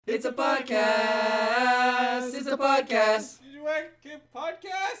It's a podcast. It's a podcast.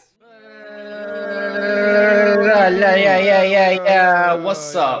 Podcast? Yeah.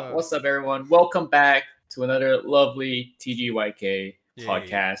 What's up? What's up, everyone? Welcome back to another lovely TGYK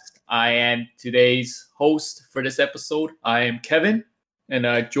podcast. I am today's host for this episode. I am Kevin,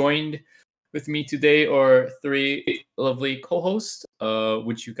 and joined with me today are three lovely co-hosts.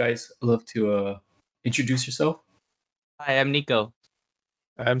 Would you guys love to introduce yourself? Hi, I'm Nico.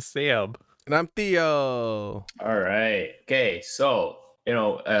 I'm Sam. And I'm Theo. All right. Okay. So,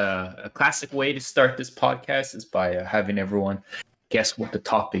 a classic way to start this podcast is by having everyone guess what the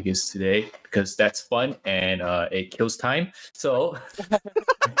topic is today, because that's fun and it kills time. So,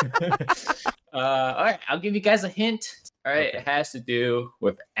 all right, I'll give you guys a hint. All right. Okay. It has to do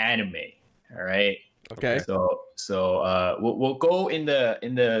with anime. All right. Okay. So we'll go in the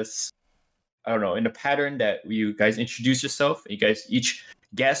I don't know, in the pattern that you guys introduce yourself. You guys each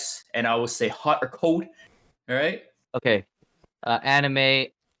guess, and I will say hot or cold. All right. Okay. Anime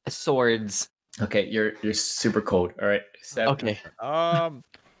swords. Okay, you're super cold. All right. Seb? Okay.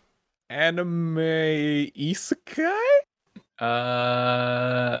 Anime isekai?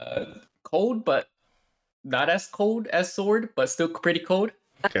 Cold, but not as cold as sword, but still pretty cold.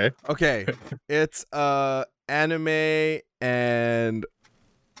 Okay. It's anime and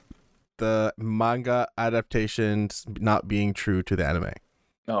the manga adaptations not being true to the anime.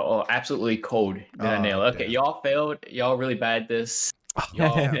 Oh, absolutely cold. Did I nail it? Okay, damn. y'all failed. Y'all really bad at this.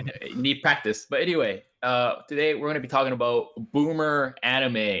 Y'all need practice. But anyway, today we're going to be talking about boomer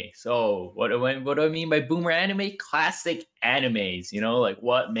anime. So what do I mean by boomer anime? Classic animes. Like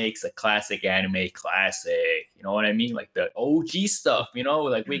what makes a classic anime classic? You know what I mean? Like the OG stuff.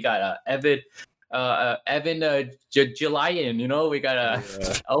 Like we got Evan Jalion, we got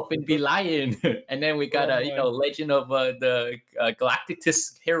Elfin B. Lion, and then we got Legend of the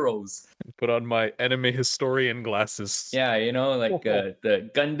Galacticus Heroes. Put on my anime historian glasses. Yeah, the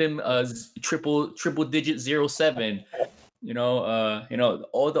Gundam triple digit 07. All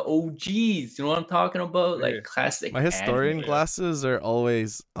the OGs. You know what I'm talking about? Like classic. My historian anime. glasses are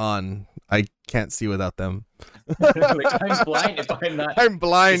always on. I can't see without them. Like, I'm blind if I'm not. I'm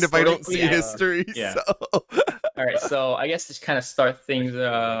blind if I don't see historically, history. yeah. So. All right, so I guess just kind of start things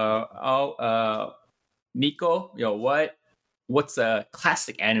out. Nico, what's a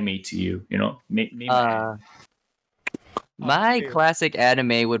classic anime to you? Maybe. My classic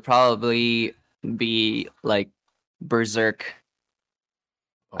anime would probably be like Berserk.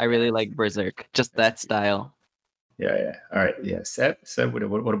 I really like Berserk. Just that style. Yeah. All right. Yeah. Seb,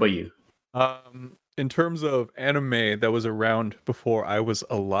 what about you? In terms of anime that was around before I was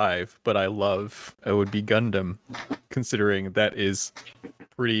alive, but I love, it would be Gundam, considering that is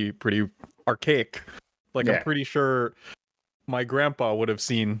pretty archaic. Like, Yeah. I'm pretty sure my grandpa would have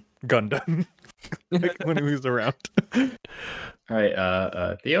seen Gundam like, when he was around. All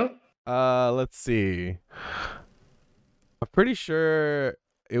right. Theo. Let's see. I'm pretty sure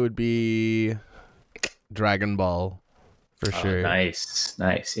it would be Dragon Ball for sure. Nice.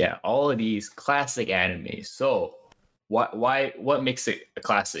 Yeah. All of these classic animes. So, what makes it a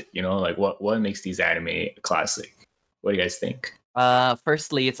classic? Like what makes these anime a classic? What do you guys think?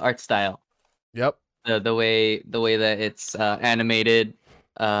 Firstly, it's art style. Yep. The way that it's animated,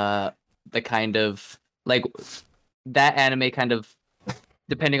 the kind of like that anime kind of,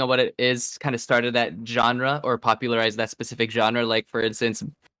 depending on what it is, kind of started that genre or popularized that specific genre. Like, for instance,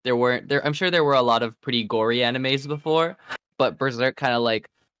 I'm sure there were a lot of pretty gory animes before, but Berserk kind of like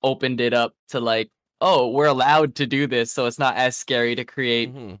opened it up to like, oh, we're allowed to do this, so it's not as scary to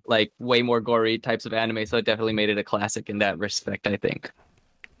create like way more gory types of anime. So it definitely made it a classic in that respect, I think.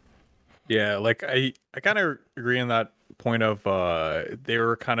 Yeah, like I kind of agree on that point of they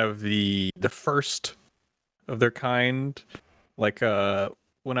were kind of the first of their kind. Like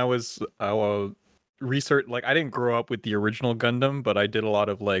when I was research, like I didn't grow up with the original Gundam, but I did a lot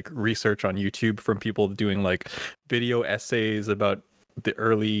of like research on YouTube from people doing like video essays about the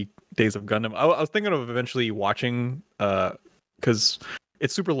early days of Gundam. I was thinking of eventually watching because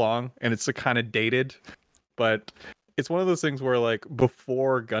it's super long and it's kind of dated, but it's one of those things where like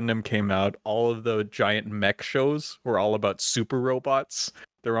before Gundam came out, all of the giant mech shows were all about super robots.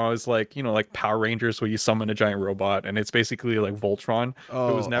 They're always like, like Power Rangers where you summon a giant robot and it's basically like Voltron. Oh,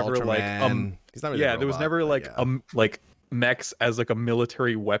 there was never Ultraman. He's not really a there was robot, never but like yeah. like mechs as like a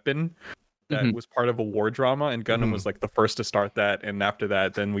military weapon that was part of a war drama, and Gundam was like the first to start that. And after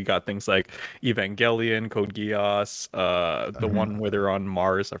that, then we got things like Evangelion, Code Geass, the one where they're on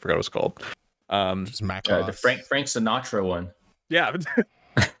Mars. I forgot what it's called. Just Macross. The Frank Sinatra one. Yeah.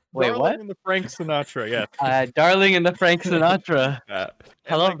 Wait, Darling what? in the Frank Sinatra, yeah. Darling in the Frank Sinatra. Yeah.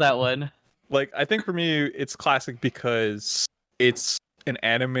 I love that one. Like, I think for me, it's classic because it's an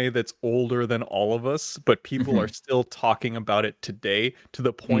anime that's older than all of us, but people are still talking about it today to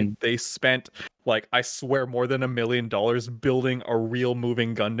the point they spent, like, I swear, more than $1 million building a real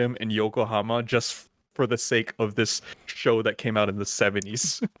moving Gundam in Yokohama just for the sake of this show that came out in the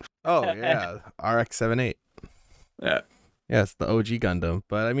 70s. Oh yeah, RX-78. Yeah. Yes, the OG Gundam.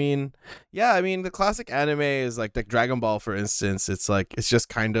 But I mean, yeah, I mean the classic anime is like Dragon Ball, for instance. It's like it's just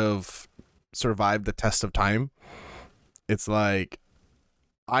kind of survived the test of time. It's like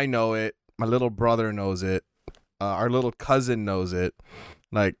I know it, my little brother knows it, our little cousin knows it.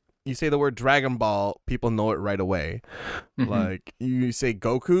 Like you say the word Dragon Ball, people know it right away. Like you say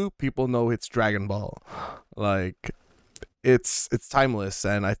Goku, people know it's Dragon Ball. Like it's timeless,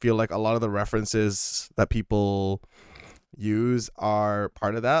 and I feel like a lot of the references that people use are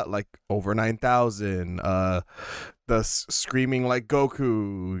part of that, like over 9,000, the screaming like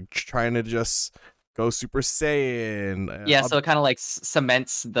Goku trying to just go Super Saiyan. Yeah, so it kind of like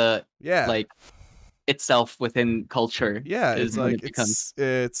cements the yeah, like itself within culture. yeah, is it's when like it becomes-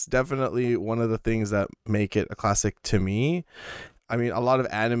 it's definitely one of the things that make it a classic to me. I mean, a lot of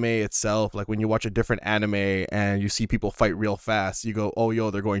anime itself, like when you watch a different anime and you see people fight real fast, you go, oh,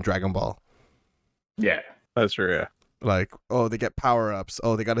 yo, they're going Dragon Ball. Yeah. That's true, yeah. Like, oh, they get power-ups.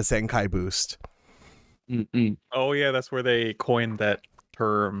 Oh, they got a Zenkai boost. Oh, yeah, that's where they coined that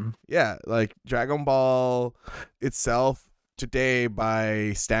term. Yeah, like Dragon Ball itself today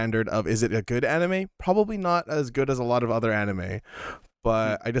by standard of, is it a good anime? Probably not as good as a lot of other anime.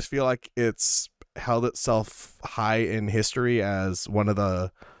 But I just feel like it's held itself high in history as one of the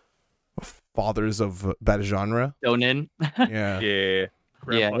fathers of that genre. Shonen. Yeah. Yeah.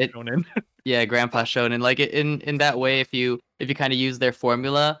 Grandpa it- Shonen. Yeah, Grandpa Shonen. Like in that way, if you kind of use their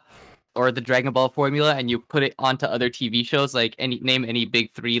formula or the Dragon Ball formula and you put it onto other TV shows, like name any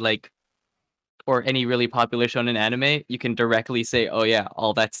big three, like, or any really popular shonen anime, you can directly say, oh yeah,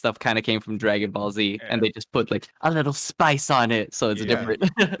 all that stuff kind of came from Dragon Ball Z, and they just put like a little spice on it, so it's Yeah. different.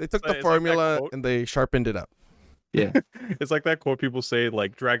 They took It's the like that formula quote. and they sharpened it up. Yeah. It's like that quote people say,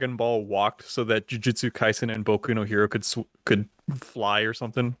 like Dragon Ball walked so that Jujutsu Kaisen and Boku no Hero could fly or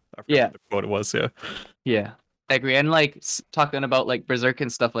something. I forgot Yeah. what the quote it was. Yeah. Yeah, I agree. And like talking about like Berserk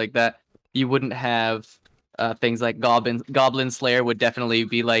and stuff like that, you wouldn't have things like Goblin Slayer would definitely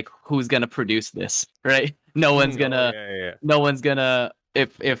be like, who's gonna produce this, right? No one's gonna. Yeah. No one's gonna.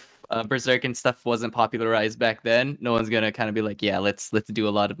 If Berserk and stuff wasn't popularized back then, no one's gonna kind of be like, yeah, let's do a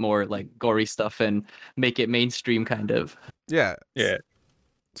lot of more like gory stuff and make it mainstream, kind of. Yeah. Yeah.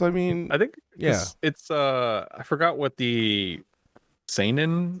 So I mean, I think Yeah. it's I forgot what the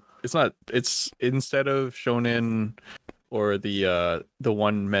seinen. It's instead of shonen or the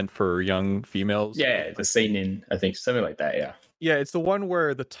one meant for young females. Yeah, the seinen, I think, something like that. Yeah. Yeah, it's the one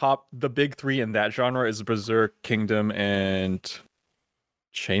where the big three in that genre is Berserk, Kingdom, and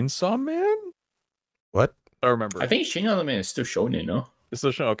Chainsaw Man. what? I don't remember. I think Chainsaw Man is still shonen, no? It's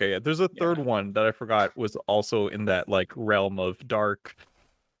still shown. Okay, yeah. There's a third one that I forgot was also in that like realm of dark,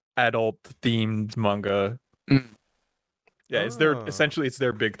 adult themed manga. Mm. Yeah, it's Oh. essentially it's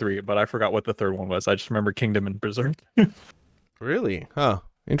their big three, but I forgot what the third one was. I just remember Kingdom and Berserk. Really? Huh.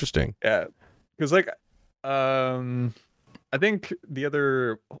 Interesting. Yeah, because like, I think the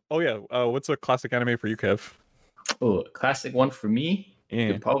other. Oh yeah, what's a classic anime for you, Kev? Oh, a classic one for me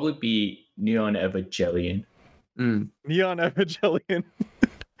Yeah. could probably be Neon Evangelion. Neon Evangelion.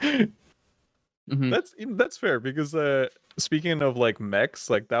 Mhm. That's fair because speaking of like mechs,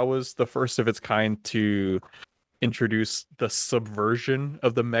 like that was the first of its kind to introduce the subversion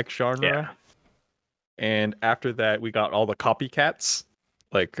of the mech genre. Yeah. And after that we got all the copycats.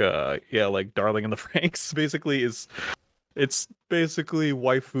 Like like Darling in the Franxx basically it's basically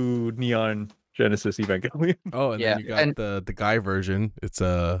waifu Neon Genesis Evangelion. Oh, and Yeah, then you got and- the guy version. It's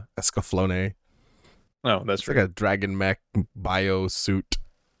a Escaflowne. No, that's It's true. like a dragon mech bio suit.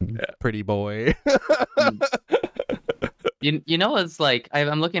 Yeah. Pretty boy. You know, it's like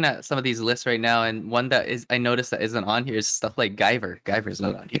I'm looking at some of these lists right now, and one that is I noticed that isn't on here is stuff like Guyver. Guyver's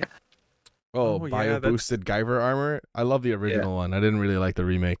not on here. Oh, Oh, yeah, bio that's- boosted Guyver armor. I love the original one. I didn't really like the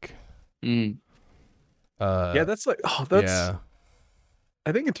remake. Mm. Yeah, that's like that's yeah.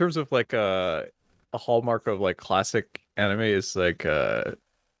 I think in terms of like a hallmark of like classic anime is like because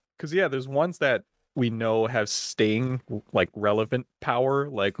yeah, there's ones that we know have staying like relevant power,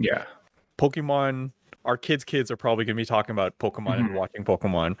 like Yeah. Pokemon. Our kids are probably gonna be talking about Pokemon and watching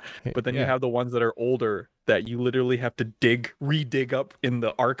Pokemon, but then you Yeah. have the ones that are older that you literally have to redig up in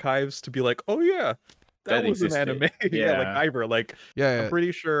the archives to be like, oh yeah, that was an existed. anime. Yeah, like Guyver. Like Yeah, I'm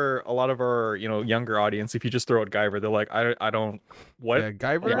pretty sure a lot of our younger audience, if you just throw out Guyver, they're like, I don't what. yeah,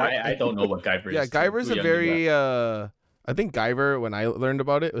 Guyver. Yeah, I don't know what Guyver Yeah, is. Guyver's Too a young to do that. very I think Guyver, when I learned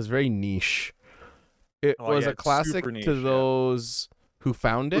about it, was very niche. It Oh, was yeah, a it's classic super niche, to yeah. those who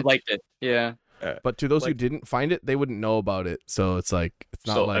found Who it, liked it? Yeah. but to those who like- didn't find it, they wouldn't know about it. So it's like it's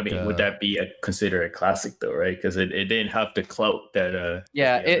not So like I mean, would that be considered a classic though, right? Because it didn't have the clout that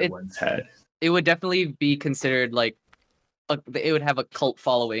Yeah, the other it- ones had. It would definitely be considered like it would have a cult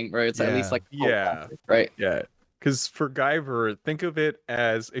following, or it's at least Yeah. like a cult Yeah. classic, right? Yeah. Because for Guyver, think of it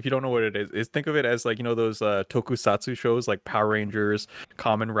as, if you don't know what it is think of it as like, those tokusatsu shows like Power Rangers,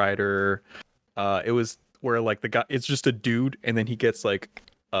 Kamen Rider. It was where like the guy, it's just a dude, and then he gets like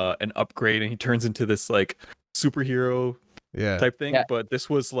an upgrade and he turns into this like superhero yeah. type thing. Yeah. But this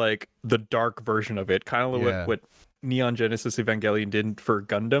was like the dark version of it, kind of Yeah. what Neon Genesis Evangelion did for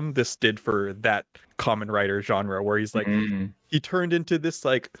Gundam. This did for that Kamen Rider genre, where he's like, Mm. he turned into this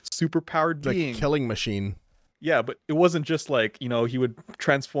like super powered Like being. killing machine. Yeah, but it wasn't just like, he would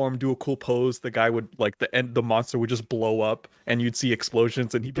transform, do a cool pose. The guy would like the monster would just blow up, and you'd see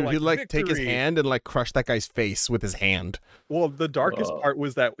explosions, and he'd be Dude, like, he'd like take his "Victory!" hand and like crush that guy's face with his hand. Well, the darkest Whoa. part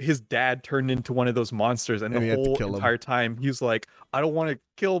was that his dad turned into one of those monsters, and And the he had to whole kill him. entire time he was like, "I don't want to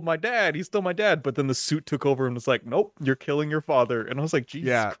kill my dad. He's still my dad." But then the suit took over and was like, "Nope, you're killing your father." And I was like, "Jesus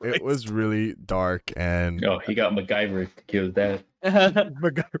Yeah, Christ." it was really dark and Oh, he got MacGyver to kill his dad.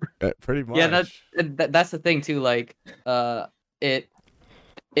 pretty much. Yeah, that's the thing too. Like,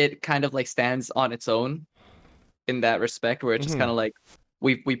 it kind of like stands on its own in that respect, where it's just Mhm. kind of like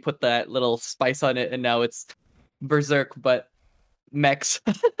we put that little spice on it, and now it's Berserk, but mechs.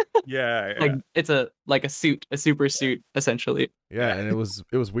 Yeah, Like it's a suit, a super suit, essentially. Yeah, and it was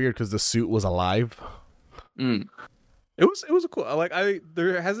weird because the suit was alive. Mm. It was a cool, like,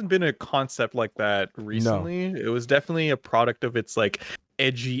 there hasn't been a concept like that recently. It was definitely a product of its like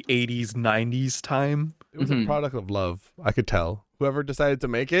edgy 80s 90s time. It was a Mhm. product of love. I could tell. Whoever decided to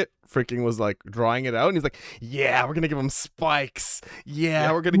make it freaking was like drawing it out, and he's like, "Yeah, we're gonna give him spikes. Yeah,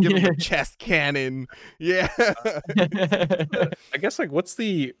 Yeah. we're gonna give him a chest cannon. Yeah." I guess, like, what's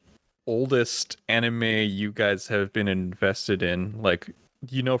the oldest anime you guys have been invested in? Like,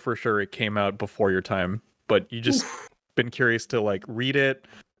 for sure it came out before your time, but you just been curious to like read it.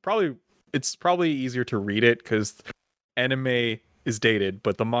 It's probably easier to read it because anime is dated,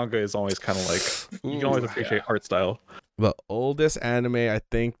 but the manga is always kind of like, you can always Ooh, appreciate art style. The oldest anime I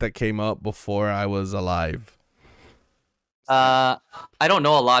think that came out before I was alive. I don't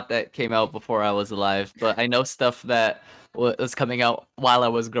know a lot that came out before I was alive, but I know stuff that was coming out while I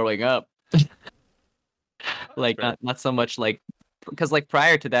was growing up. Like Fair. not so much like, because like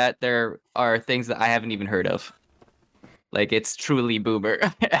prior to that there are things that I haven't even heard of. Like it's truly boomer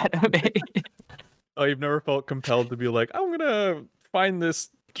anime. Oh, you've never felt compelled to be like, I'm gonna find this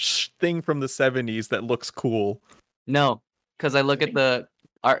thing from the 70s that looks cool. No, because I look at the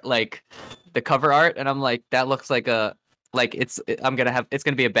art, like the cover art, and I'm like, that looks like it's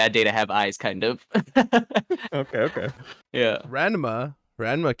gonna be a bad day to have eyes, kind of. Okay. Yeah. Ranma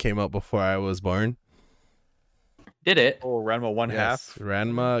came out before I was born. Did it? Oh, Ranma one half.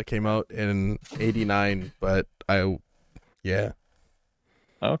 Ranma came out in '89, but yeah.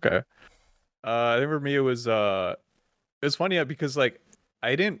 Okay. I think for me it was funny because like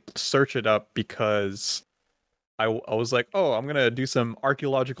I didn't search it up because I was like, oh, I'm gonna do some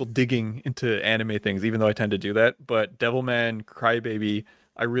archaeological digging into anime things, even though I tend to do that. But Devilman Crybaby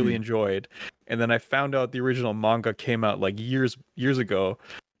I really enjoyed, and then I found out the original manga came out like years ago,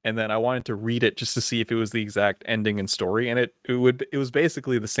 and then I wanted to read it just to see if it was the exact ending and story, and it was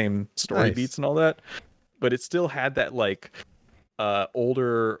basically the same story Nice. beats and all that, but it still had that like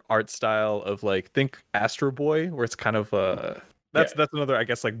older art style of like, think Astro Boy, where it's kind of that's another, I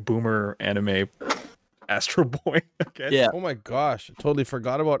guess, like boomer anime. Astro Boy, I guess. Yeah. Oh my gosh, I totally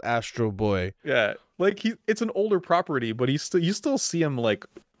forgot about Astro Boy. Yeah, like it's an older property, but you still see him like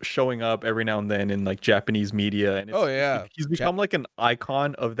showing up every now and then in like Japanese media, and Oh, yeah. he's become like an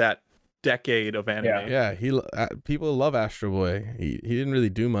icon of that decade of anime. Yeah, people love Astro Boy. He didn't really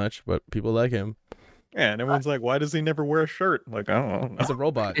do much, but people like him. Yeah, and everyone's like, why does he never wear a shirt? Like, I don't know. He's a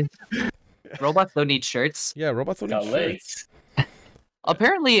robot. Robots don't need shirts. Yeah, robots don't Got need shirts. legs.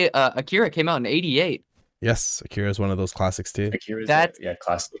 Apparently, Akira came out in '88. Yes, Akira is one of those classics too. Akira's That-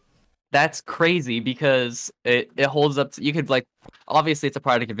 classic. That's crazy because it holds up to, you could like, obviously it's a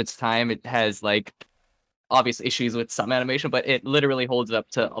product of its time. It has like obvious issues with some animation, but it literally holds up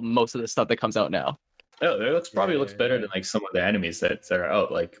to most of the stuff that comes out now. Oh, it probably looks better Yeah. than like some of the animes that are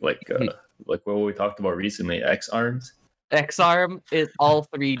out, like what we talked about recently, X Arms. X-Arm is all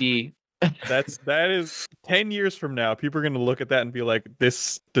 3D. That is 10 years from now. People are gonna look at that and be like,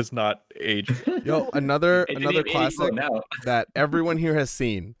 "This does not age." Yo, another It didn't age classic well now. that everyone here has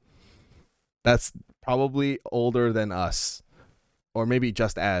seen. That's probably older than us, or maybe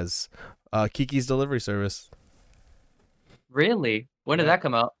just as Kiki's Delivery Service. Really? When did Yeah. that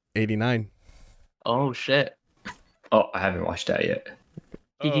come out? 89. Oh shit. Oh, I haven't watched that yet.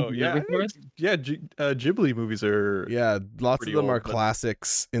 Kiki Oh yeah, Delivery Service? yeah. Ghibli movies are Yeah, lots pretty of them are old, but-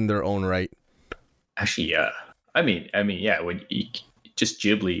 classics in their own right. Actually, yeah. I mean, yeah. When you, just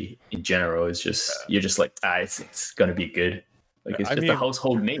Ghibli in general is just you're just like, it's gonna be good. Like it's I just a mean-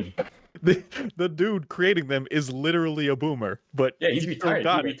 household name. the dude creating them is literally a boomer, but Yeah, he's he still retired.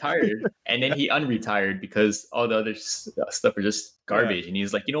 got He it. retired, and then he unretired because all the other stuff are just garbage. And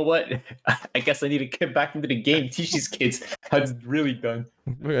he's like, you know what? I guess I need to get back into the game, teach these kids how it's really done.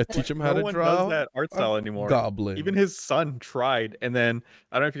 We're gonna teach them how No to one draw does that art style anymore. goblin. Even his son tried, and then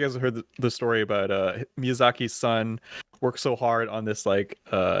I don't know if you guys have heard the story about Miyazaki's son worked so hard on this like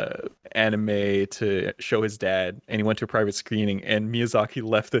anime to show his dad, and he went to a private screening, and Miyazaki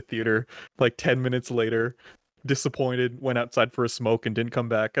left the theater like 10 minutes later, disappointed, went outside for a smoke and didn't come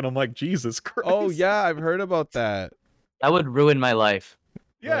back. And I'm like, Jesus Christ. Oh yeah, I've heard about that. That would ruin my life.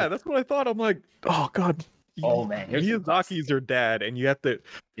 Yeah, that's what I thought. I'm like, oh God. Oh, man, here's the- Miyazaki's your dad, and you have to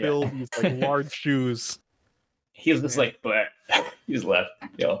Yeah. fill these like large shoes. He was just like, but he just left.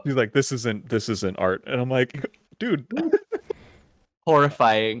 Yo, He's like, this isn't art. And I'm like, dude,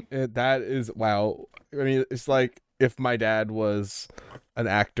 Horrifying. That is wow. I mean, it's like if my dad was an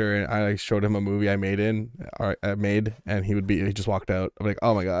actor and I showed him a movie I made, and he just walked out. I'm like,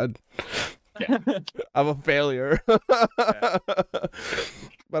 oh my god, Yeah. I'm a failure.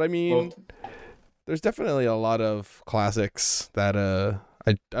 But I mean, well, there's definitely a lot of classics that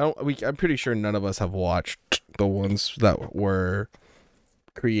I'm pretty sure none of us have watched the ones that were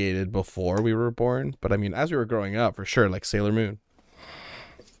created before we were born. But I mean, as we were growing up, for sure, like Sailor Moon.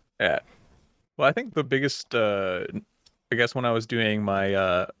 yeah. Well, I think the biggest, I guess, when I was doing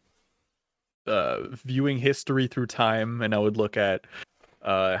my viewing history through time, and I would look at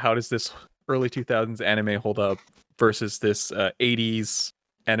how does this early 2000s anime hold up versus this 80s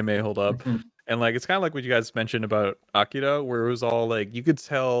anime hold up. Mhm. And like it's kind of like what you guys mentioned about Akira, where it was all like you could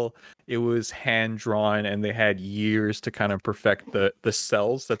tell it was hand drawn, and they had years to kind of perfect the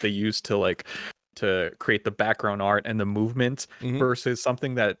cells that they used to create the background art and the movement, Mhm. versus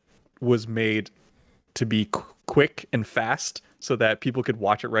something that was made to be quick and fast so that people could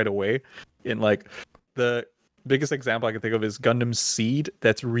watch it right away. And like the biggest example I can think of is Gundam Seed,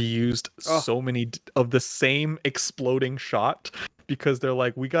 that's reused Oh. so many of the same exploding shot, because they're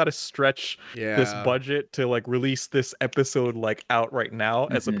like, we got to stretch this budget to like release this episode like out right now,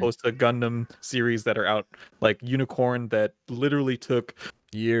 as Mhm. opposed to Gundam series that are out, like Unicorn, that literally took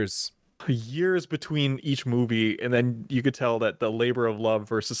years. years between each movie, and then you could tell that the labor of love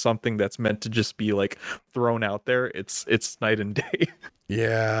versus something that's meant to just be like thrown out there, it's night and day.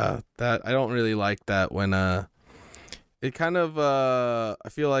 Yeah, that I don't really like that when it kind of I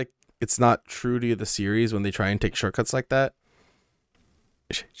feel like it's not true to the series when they try and take shortcuts like that.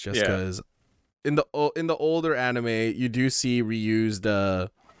 Just Yeah. because in the older anime you do see reused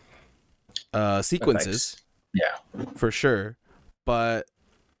sequences Effects. Yeah. for sure, but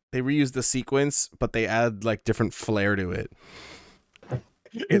they reuse the sequence, but they add like different flair to it.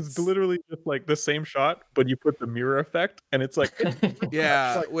 It's literally just like the same shot, but you put the mirror effect, and it's like,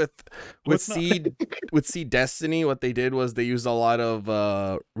 Yeah, Like, with let's not- Seed Destiny, what they did was they used a lot of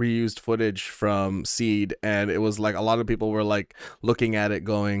reused footage from Seed, and it was like a lot of people were like looking at it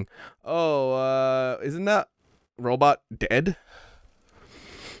going, "Oh, isn't that robot dead?"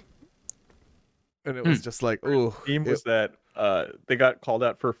 And it was just like, "Ooh." theme was that they got called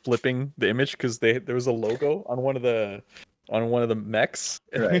out for flipping the image because there was a logo on one of the mechs,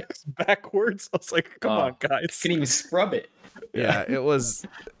 and Right. it was backwards. I was like, come Oh. on, guys. Couldn't even scrub it. Yeah, it was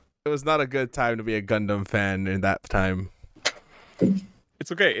not a good time to be a Gundam fan in that time.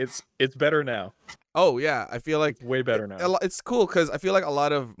 It's okay. It's better now. Oh yeah, I feel like Way better now. it's cool because I feel like a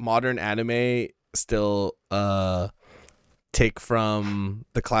lot of modern anime still take from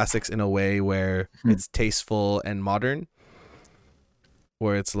the classics in a way where it's tasteful and modern,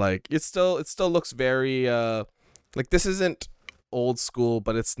 where it's like it still looks very like this isn't old school,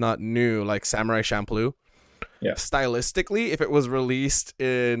 but it's not new, like Samurai Champloo. Yeah. Stylistically, if it was released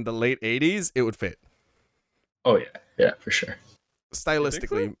in the late 80s, it would fit. Oh yeah, yeah, for sure.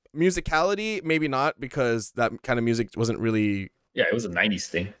 Stylistically, musicality maybe not, because that kind of music wasn't really Yeah, it was a '90s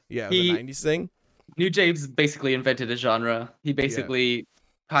thing. it was a 90s thing. New James basically invented a genre. He basically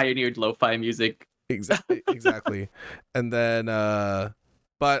pioneered lo-fi music. Exactly. And then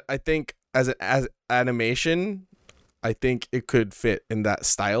but I think as animation, I think it could fit in that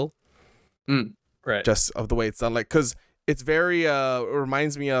style. Right. Just of the way it's done, like, because it's very it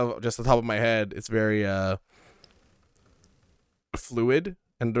reminds me of, just the top of my head, it's very fluid,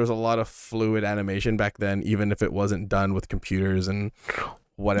 and there's a lot of fluid animation back then, even if it wasn't done with computers and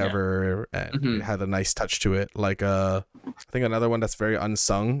whatever, and it had a nice touch to it. Like I think another one that's very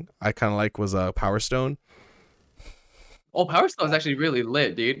unsung I kind of like was Power Stone. Oh, Power Stone's actually really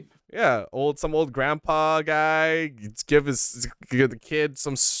lit, dude. Yeah, some old grandpa guy give the kid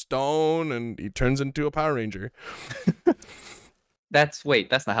some stone and he turns into a Power Ranger. That's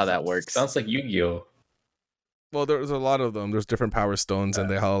not how that works. Sounds like Yu-Gi-Oh. Well, there's a lot of them. There's different Power Stones, and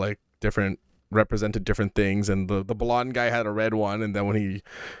they all like different represented different things. And the blonde guy had a red one, and then when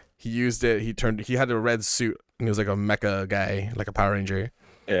he used it, he had a red suit, and he was like a mecha guy, like a Power Ranger.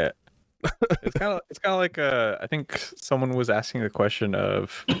 Yeah. It's kind of like I think someone was asking the question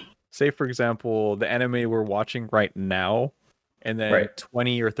of, say for example, the anime we're watching right now, and then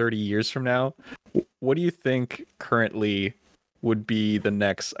 20 or 30 years from now, what do you think currently would be the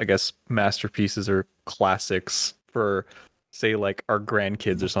next, I guess, masterpieces or classics for, say, like our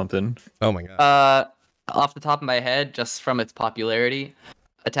grandkids or something? Oh my god. Off the top of my head, just from its popularity,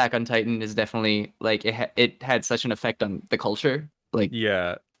 Attack on Titan is definitely like it had such an effect on the culture. Like,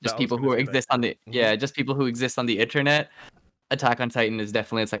 yeah, just people who exist on the just people who exist on the internet. Attack on Titan is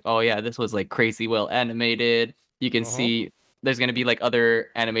definitely, it's like, oh yeah, this was like crazy well animated. You can see there's gonna be like other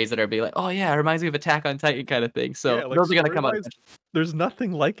animes that are be like, oh yeah, it reminds me of Attack on Titan kind of thing. So like, those are gonna come up. There's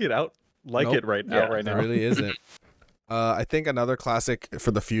nothing like it out it right now. There really isn't. I think another classic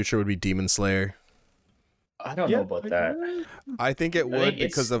for the future would be Demon Slayer. I don't know about that. I think it would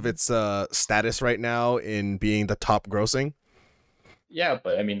because of its status right now in being the top grossing. Yeah,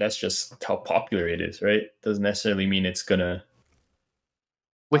 but I mean that's just how popular it is, right? Doesn't necessarily mean it's gonna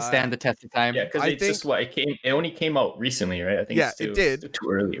withstand the test of time. Yeah, because it's just it only came out recently, right? I think it did. It's too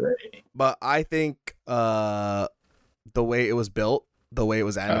early, right? But I think the way it was built, the way it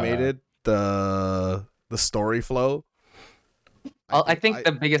was animated, the story flow. I think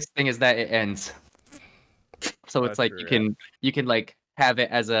the biggest thing is that it ends. So it's like true, you can like have it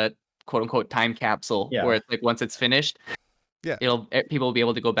as a quote unquote time capsule where it's like once it's finished, people will be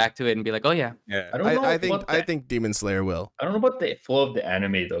able to go back to it and be like, oh yeah. I think Demon Slayer will. I don't know about the flow of the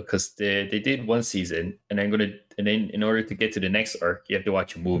anime though, because they did one season and then in order to get to the next arc, you have to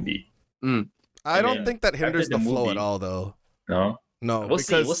watch a movie. I don't think that hinders the flow at all though. No, we'll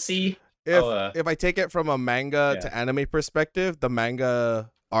see. If I take it from a manga to anime perspective, the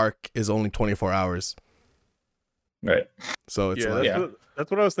manga arc is only 24 hours. Right. So it's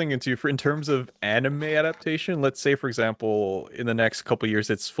that's what I was thinking too. In terms of anime adaptation, let's say for example, in the next couple of years,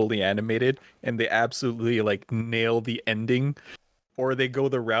 it's fully animated and they absolutely like nail the ending, or they go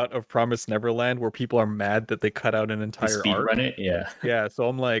the route of Promised Neverland where people are mad that they cut out an entire arc. Run it, yeah. So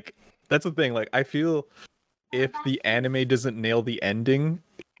I'm like, that's the thing. Like, I feel if the anime doesn't nail the ending,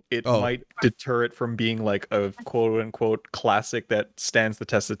 it might deter it from being like a quote unquote classic that stands the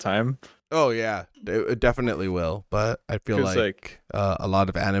test of time. Oh yeah, it definitely will. But I feel like a lot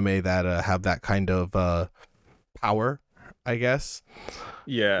of anime that have that kind of power, I guess,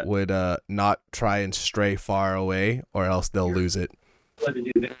 would not try and stray far away, or else they'll lose it.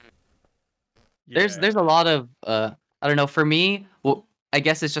 There's a lot of I don't know. For me, well, I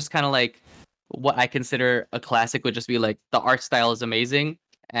guess it's just kind of like what I consider a classic would just be like the art style is amazing,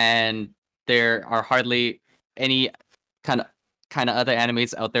 and there are hardly any kind of other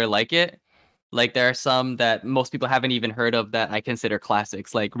animes out there like it. Like there are some that most people haven't even heard of that I consider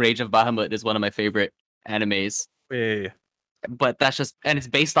classics. Like Rage of Bahamut is one of my favorite animes. Yeah. But that's just, and it's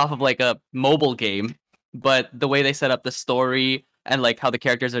based off of like a mobile game. But the way they set up the story and like how the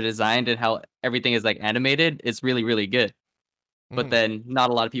characters are designed and how everything is like animated is really, really good. But then not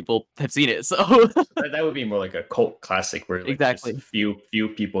a lot of people have seen it. So that would be more like a cult classic where like exactly few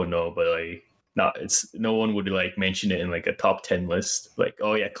people know, but like no one would like mention it in like a top 10 list. Like,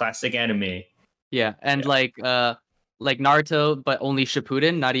 oh yeah, classic anime. Yeah, and like Naruto, but only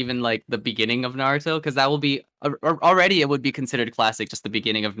Shippuden, not even like the beginning of Naruto, because that will be already it would be considered classic. Just the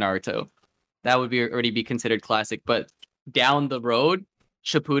beginning of Naruto, that would be already be considered classic. But down the road,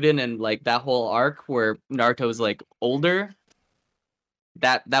 Shippuden and like that whole arc where Naruto's like older,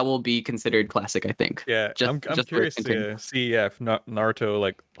 that will be considered classic. I think. Yeah, I'm curious to see if Naruto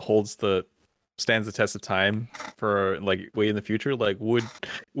like stands the test of time for like way in the future. Like would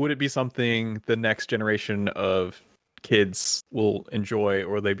it be something the next generation of kids will enjoy,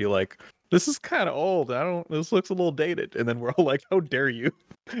 or they be like, this is kind of old, this looks a little dated, and then we're all like, how dare you?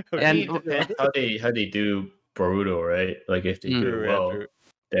 And how they do Boruto, right? Like if they do well,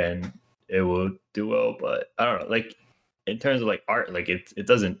 then it will do well, but I don't know. Like in terms of like art, like it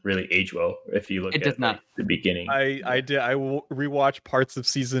doesn't really age well if you look It at does not. like, the beginning. I rewatched parts of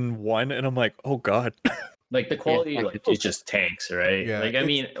season 1 and I'm like, oh god. Like the quality, Yeah. like it just tanks, right? Yeah, like I it's-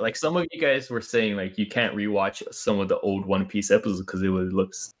 mean, like some of you guys were saying, like you can't rewatch some of the old One Piece episodes because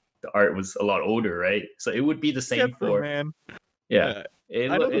the art was a lot older, right? So it would be the same Get through, for man. yeah. I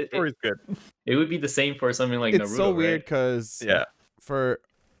know the story's good. It would be the same for something like It's Naruto, so weird right? because Yeah. for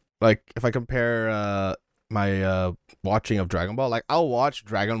like if I compare my watching of Dragon Ball, like I'll watch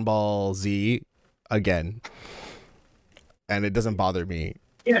Dragon Ball Z again, and it doesn't bother me.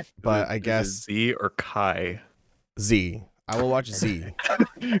 Yeah. But I Is it guess Z or Kai. Z. I will watch Z.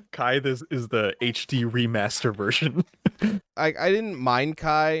 Kai, this is the HD remaster version. I didn't mind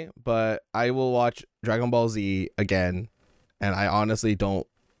Kai, but I will watch Dragon Ball Z again, and I honestly don't.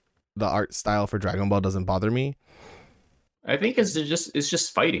 The art style for Dragon Ball doesn't bother me. I think it's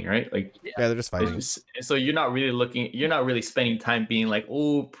just fighting, right? Like Yeah, they're just fighting. so you're not really spending time being like,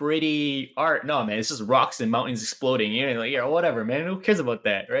 oh, pretty art. No, man, it's just rocks and mountains exploding. You're like, yeah, whatever, man. Who cares about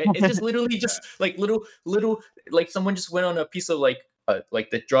that, right? It's just literally just like little, like someone just went on a piece of like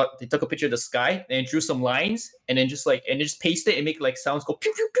they took a picture of the sky and drew some lines and then just paste it and make like sounds go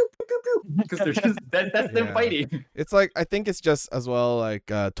pew pew pew pew pew pew because they're just that's them Yeah. fighting. It's like I think it's just as well like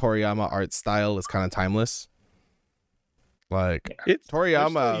Toriyama art style is kind of timeless. Like It's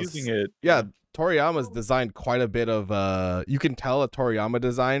Toriyama- they're still using it. yeah, Toriyama's designed quite a bit of you can tell a Toriyama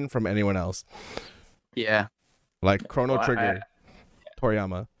design from anyone else. Yeah. Like Chrono Well, Trigger,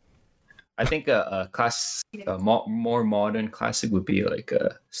 Toriyama. I think a more modern classic would be like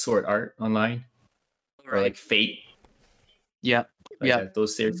Sword Art Online or like Fate. Yeah. Like Yeah.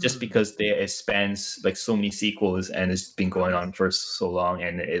 those series, just because it spans like so many sequels and it's been going on for so long,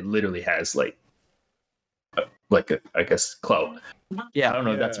 and it literally has like I guess clout. I Yeah. don't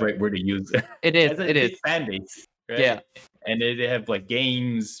know if that's the right word to use. It is. Has a It big is. fan base, right? Yeah. and they have like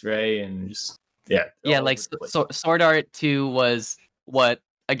games, right, and just yeah, Yeah, all like over the place. Sword Art 2 was what,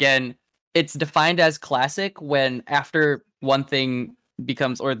 again, it's defined as classic when after one thing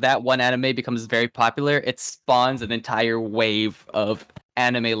becomes, or that one anime becomes very popular, it spawns an entire wave of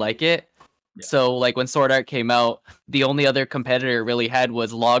anime like it. Yeah. So like when Sword Art came out, the only other competitor it really had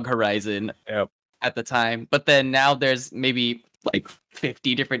was Log Horizon Yep. at the time. But then now there's maybe like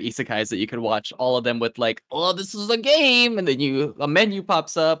 50 different isekais that you could watch, all of them with like, oh, this is a game, and then a menu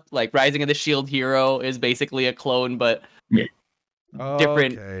pops up. Like Rising of the Shield Hero is basically a clone, but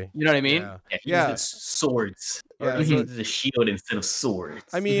different- Okay. you know what I mean? Yeah. yeah, he yeah. uses swords. Yeah, Or he so- uses a shield instead of swords.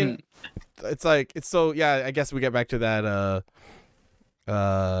 I mean, it's like it's so yeah. I guess we get back to that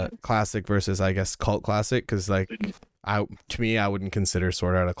classic versus I guess cult classic because like to me I wouldn't consider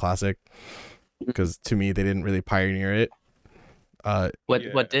Sword Art a classic because to me they didn't really pioneer it.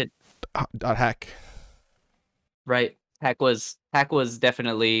 What did? Dot hack. Right. Hack was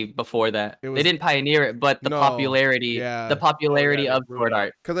definitely before that. It They was- didn't pioneer it, but the No, popularity, yeah. the popularity they of ruined Sword it.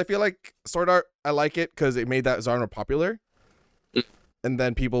 Art. Because I feel like Sword Art, I like it because it made that genre popular. And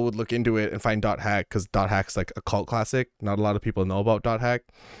then people would look into it and find Dot Hack because Dot Hack's like a cult classic. Not a lot of people know about Dot Hack.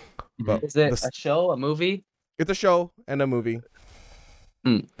 But Is it this- a show, a movie? it's a show and a movie.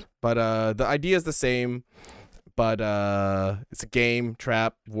 Mm. But the idea is the same. But it's a game,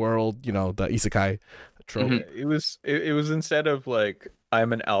 trap, world, the isekai trope. Mhm. It was instead of like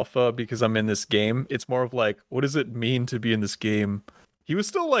I'm an alpha because I'm in this game, it's more of like what does it mean to be in this game? He was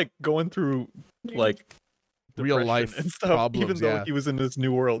still like going through like Real depression life and stuff, problems, even though yeah. he was in this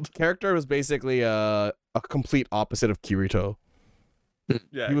new world. Character was basically a complete opposite of Kirito.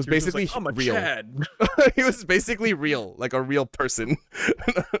 Yeah, He was just basically like, I'm a real. Chad. He was basically real, like a real person.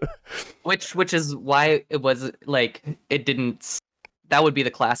 Which is why it was like it didn't. That would be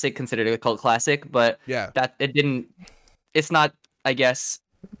the classic, considered a cult classic, but Yeah, that it didn't. It's not. I guess.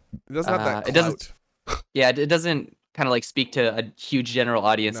 it doesn't have that It doesn't- clout. Yeah, it doesn't kind of like speak to a huge general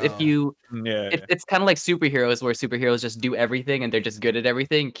audience. No. If you, Yeah, it's kind of like superheroes, where superheroes just do everything and they're just good at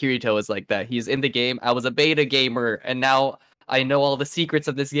everything. Kirito is like that. He's in the game. I was a beta gamer, and now I know all the secrets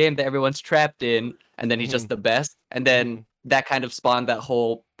of this game that everyone's trapped in, and then he's just the best. And then that kind of spawned that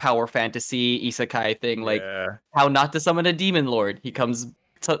whole power fantasy isekai thing, like yeah. how not to summon a demon lord. He comes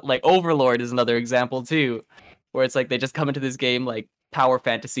to, like Overlord is another example too, where it's like they just come into this game like power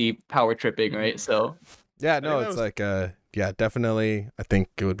fantasy, power tripping, right? So Yeah, think no, that it's was- like yeah, definitely. I think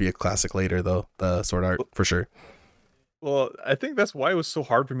it would be a classic later though, the Sword Art for sure. Well, I think that's why it was so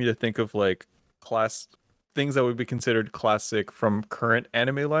hard for me to think of like class things that would be considered classic from current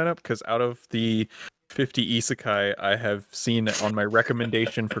anime lineup because out of the 50 isekai I have seen on my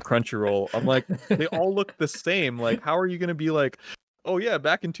recommendation for Crunchyroll, I'm like they all look the same. Like how are you going to be like oh yeah,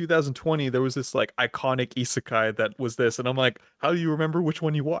 back in 2020 there was this like iconic isekai that was this, and I'm like, how do you remember which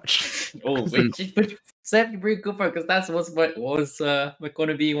one you watched? Oh, which Sam, you bring a good point because that's what was going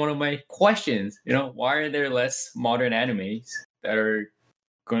to be one of my questions. You know, why are there less modern animes that are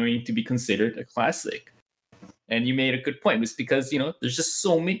going to be considered a classic? And you made a good point. It's because there's just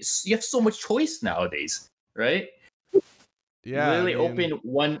so many. You have so much choice nowadays, right? Yeah, Literally open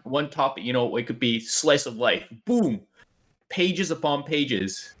one topic. It could be slice of life. Boom, pages upon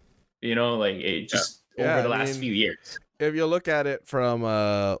pages. Like it just over the last few years. If you look at it from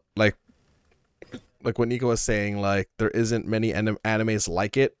like what Nico was saying, like there isn't many animes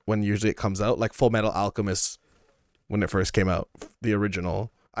like it when usually it comes out, like Full Metal Alchemist when it first came out, the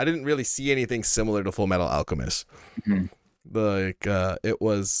original. I didn't really see anything similar to Full Metal Alchemist. Mm-hmm. Like it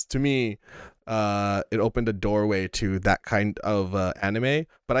was, to me, it opened a doorway to that kind of anime,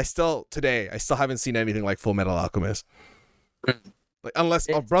 but I still haven't seen anything like Full Metal Alchemist. Like, unless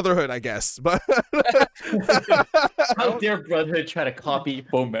Brotherhood, I guess, but how dare Brotherhood try to copy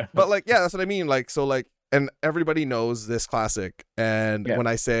Full Metal? But like, yeah, that's what I mean. Like, so like, and everybody knows this classic. And when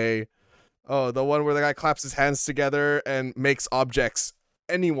I say, oh, the one where the guy claps his hands together and makes objects,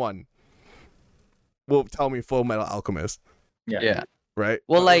 anyone will tell me Full Metal Alchemist. Yeah. Right.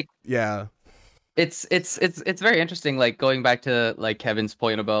 Well, like, yeah, it's very interesting. Like going back to like Kevin's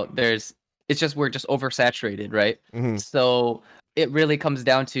point about we're just oversaturated, right? Mm-hmm. So it really comes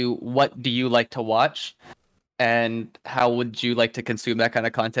down to what do you like to watch and how would you like to consume that kind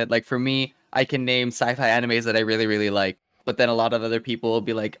of content. Like for me, I can name sci-fi animes that I really, really like, but then a lot of other people will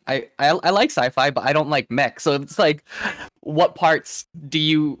be like, I like sci-fi, but I don't like mech. So it's like, what parts do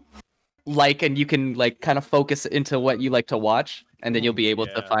you like? And you can like kind of focus into what you like to watch, and then you'll be able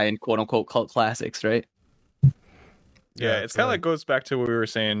to find quote unquote cult classics, right? Yeah, it's kind of like goes back to what we were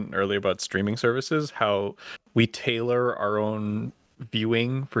saying earlier about streaming services, how we tailor our own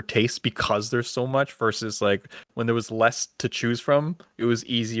viewing for taste because there's so much, versus like when there was less to choose from, it was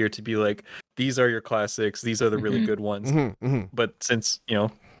easier to be like, these are your classics, these are the really good ones. But since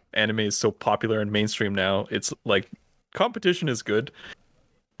anime is so popular and mainstream now, it's like competition is good,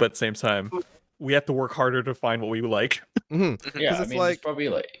 but at the same time we have to work harder to find what we like. Yeah, it's probably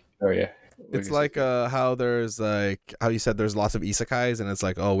like, oh yeah, it's like how there's like how you said there's lots of isekais, and it's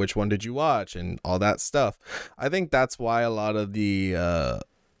like, oh, which one did you watch and all that stuff. I think that's why a lot of the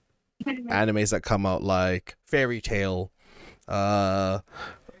animes that come out, like Fairy Tail, Black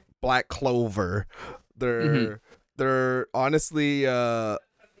Clover, they're honestly to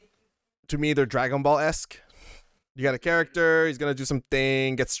me they're Dragon Ball-esque. You got a character, he's gonna do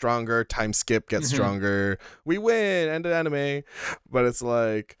something, get stronger, time skip, get stronger, we win, end of anime. But it's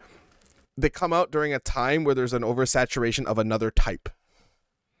like they come out during a time where there's an oversaturation of another type,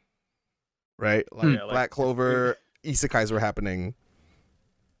 right? Like Black Clover, isekais were happening,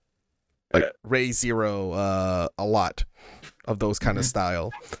 like Ray Zero, a lot of those kind of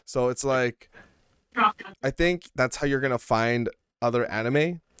style. So it's like, I think that's how you're gonna find other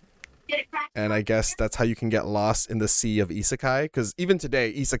anime. And I guess that's how you can get lost in the sea of isekai, because even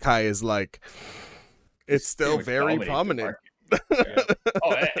today isekai is like, it's still very prominent.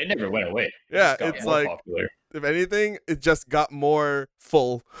 Oh, it never went away. It's like popular. If anything, it just got more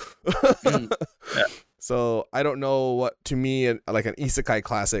full. So I don't know what, to me, like an isekai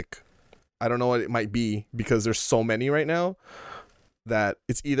classic, I don't know what it might be, because there's so many right now that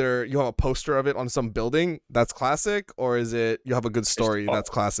it's either you have a poster of it on some building that's classic, or is it you have a good story that's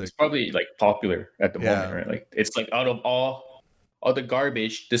classic. It's probably like popular at the moment, right? Like it's like out of all the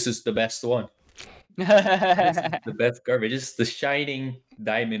garbage, this is the best one. The best garbage. It's the shining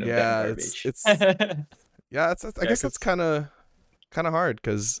diamond of that garbage. It's I guess that's kind of hard,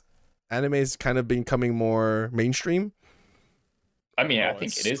 because anime is kind of becoming more mainstream. I mean, I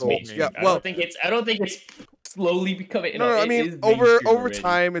think it is mainstream. Yeah, I don't think it's slowly becoming. No, I mean, over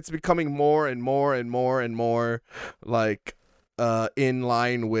time, it's becoming more and more and more and more like in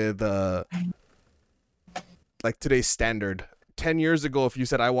line with like today's standard. 10 years ago, if you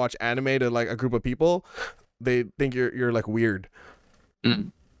said I watch anime to like a group of people, they think you're like weird.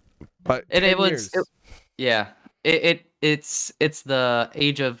 But it's the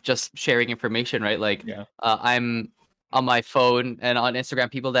age of just sharing information, right? Like I'm on my phone and on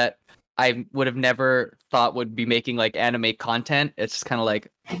Instagram, people that I would have never thought would be making like anime content. It's just kind of like,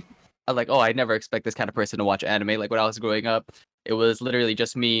 I'm like, oh, I never expect this kind of person to watch anime. Like when I was growing up, it was literally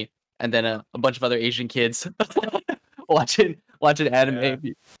just me and then a bunch of other Asian kids watching anime.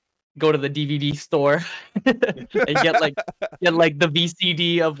 Yeah. Go to the DVD store and get like the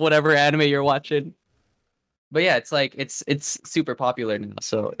VCD of whatever anime you're watching. But yeah, it's like it's super popular now,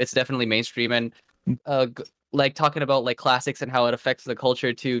 so it's definitely mainstream. And like talking about like classics and how it affects the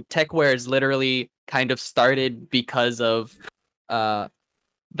culture too. Techwear is literally kind of started because of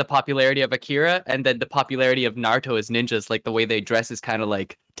the popularity of Akira, and then the popularity of Naruto as ninjas. Like the way they dress is kind of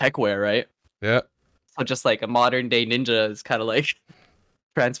like techwear, right? Yeah. So just like a modern day ninja is kind of like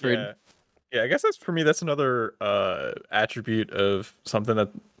transferred. Yeah, I guess that's for me. That's another attribute of something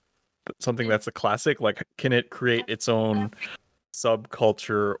that's a classic. Like, can it create its own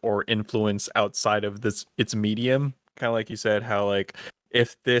subculture or influence outside of its medium? Kind of like you said, how like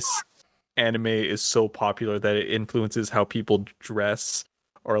if this anime is so popular that it influences how people dress,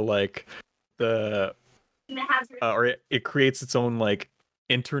 or like or it creates its own like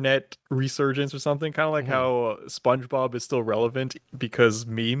internet resurgence or something, kind of like how SpongeBob is still relevant because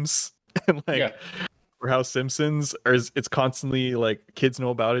memes and like or how Simpsons it's constantly like kids know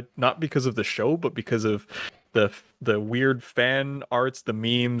about it, not because of the show but because of the weird fan arts, the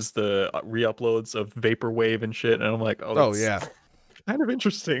memes, the re-uploads of Vaporwave and shit. And I'm like, Oh yeah, kind of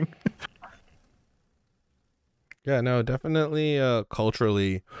interesting. Yeah, no, definitely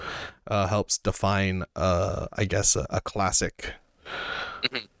culturally helps define I guess a classic.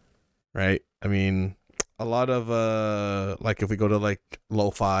 Right? I mean, a lot of like if we go to like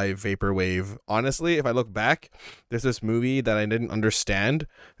lo-fi, vaporwave, honestly, if I look back, there's this movie that I didn't understand.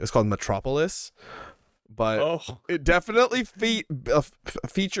 It's called Metropolis. But it definitely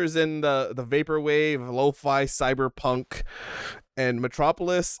features in the vaporwave, lo-fi, cyberpunk, and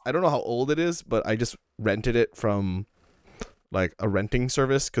Metropolis. I don't know how old it is, but I just rented it from like a renting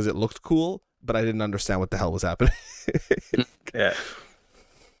service because it looked cool, but I didn't understand what the hell was happening. Yeah.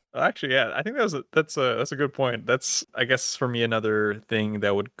 Actually, yeah, I think that's a good point. That's, I guess, for me, another thing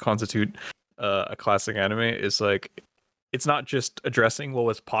that would constitute a classic anime is like, it's not just addressing what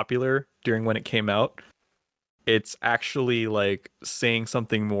was popular during when it came out. It's actually like saying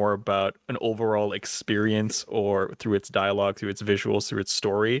something more about an overall experience, or through its dialogue, through its visuals, through its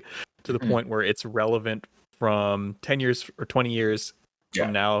story, to the point where it's relevant from 10 years or 20 years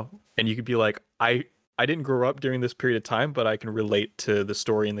from now. And you could be like, I didn't grow up during this period of time, but I can relate to the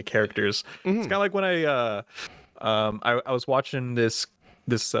story and the characters. It's kind of like when I was watching this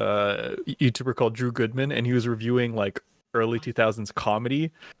YouTuber called Drew Goodman, and he was reviewing like early 2000s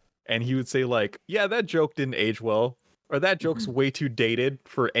comedy. And he would say like, yeah, that joke didn't age well, or that joke's way too dated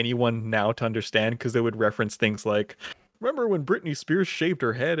for anyone now to understand, because they would reference things like, remember when Britney Spears shaved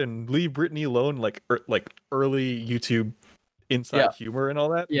her head and leave Britney alone, like early YouTube inside humor and all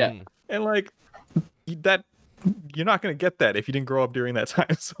that. Yeah. And like that, you're not going to get that if you didn't grow up during that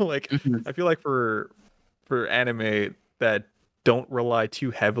time. So like, I feel like for anime that don't rely too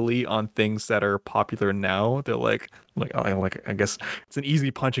heavily on things that are popular now, they're like I guess it's an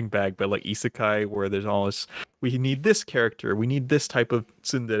easy punching bag, but like isekai, where there's always, we need this character, we need this type of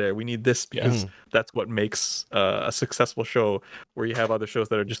tsundere, we need this because that's what makes a successful show. Where you have other shows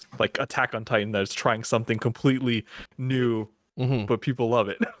that are just like Attack on Titan, that's trying something completely new, but people love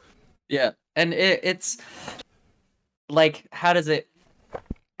it. Yeah, and it's like, how does it,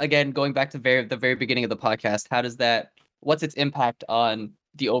 again, going back to the very beginning of the podcast, what's its impact on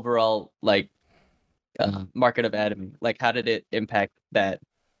the overall like market of anime? Like, how did it impact that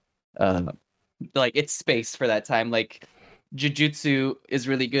like its space for that time? Like Jujutsu is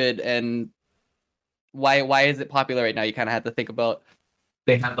really good, and why is it popular right now? You kind of have to think about,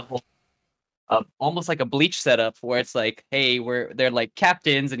 they have the whole almost like a Bleach setup where it's like, hey, they're like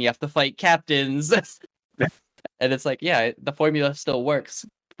captains and you have to fight captains. And it's like, yeah, the formula still works,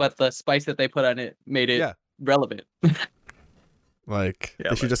 but the spice that they put on it made it relevant. Like,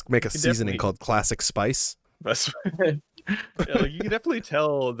 they should just make a seasoning called Classic Spice. Yeah, like, you can definitely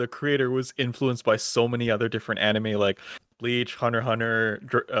tell the creator was influenced by so many other different anime, like Bleach, Hunter x Hunter,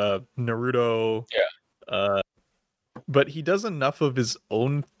 Naruto. But he does enough of his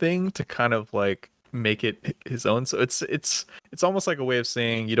own thing to kind of like make it his own. So it's almost like a way of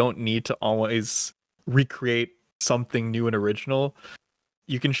saying you don't need to always recreate something new and original.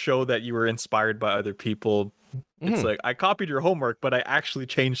 You can show that you were inspired by other people. It's like, I copied your homework, but I actually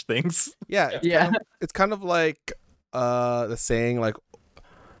changed things. Yeah. It's kind of like the saying like,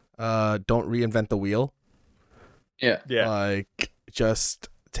 don't reinvent the wheel. Yeah. Like, just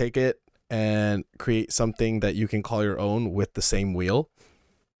take it and create something that you can call your own with the same wheel.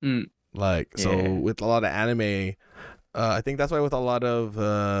 Like, so with a lot of anime, I think that's why with a lot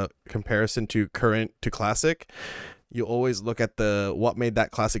of comparison to current to classic, you always look at what made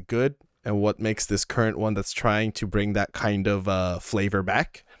that classic good and what makes this current one that's trying to bring that kind of flavor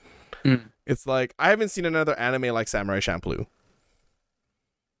back. It's like, I haven't seen another anime like Samurai Champloo.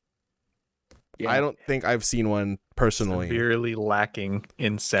 I don't think I've seen one personally. Severely lacking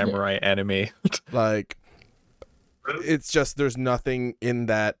in samurai anime. Like, it's just there's nothing in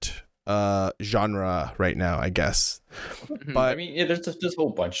that genre right now, I guess. Mhm. But I mean, yeah, there's a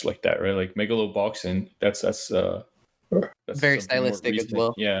whole bunch like that, right? Like Megaloboxing. That's Very something more stylistic as recent.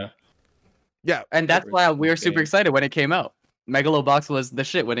 well. Yeah. yeah, And that's Whatever, why it's we were super insane. excited when it came out. Megalobox was the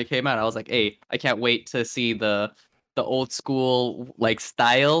shit when it came out. I was like, hey, I can't wait to see the old school like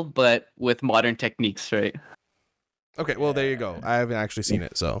style, but with modern techniques, right? okay, well there you go. Yeah. I haven't actually seen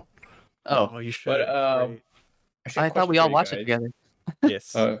it, so Oh, you should. But Right. actually, a I thought we question all for you watched it guys. together.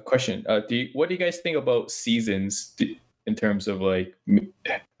 Yes. Question. What do you guys think about seasons in terms of like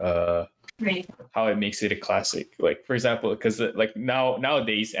how it makes it a classic? Like for example, because like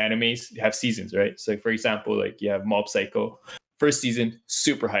nowadays animes have seasons, right? So for example, like you have Mob Psycho, first season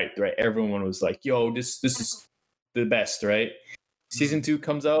super hyped, right? Everyone was like, "Yo, this is the best," right? Season 2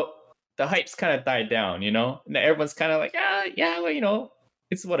 comes out, the hype's kind of died down, you know. And everyone's kind of like, yeah, well, you know,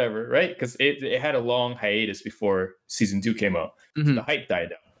 it's whatever, right? Because it had a long hiatus before season 2 came out. So Mhm. the hype died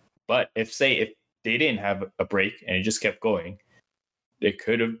down. But if they didn't have a break and it just kept going, it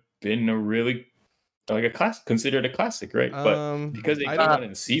could have been a really like a class considered a classic, right? But because it I came don't out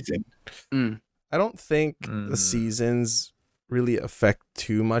in a season, I don't think the Mm. seasons really affect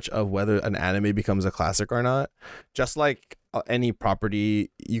too much of whether an anime becomes a classic or not. Just like any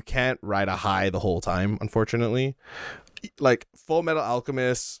property, you can't ride a high the whole time, unfortunately. Like Full Metal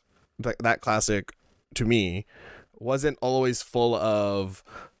Alchemist, that classic to me wasn't always full of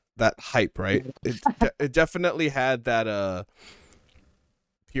that hype, right? It definitely had that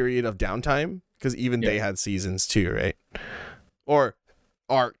period of downtime because even they Yeah. had seasons too, right? Or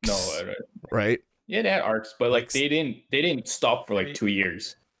arcs, no, right? yeah, they had arcs, but like Like, they didn't stop for like Right. 2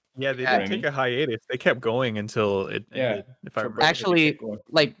 years. Yeah, they Yeah. didn't take a hiatus. They kept going until it Yeah. ended. If I For remember. break. Actually, Kept going.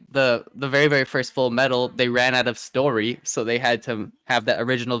 like the very very first Full Metal, they ran out of story, so they had to have that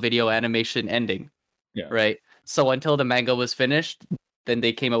original video animation ending. Yeah. Right. So until the manga was finished, then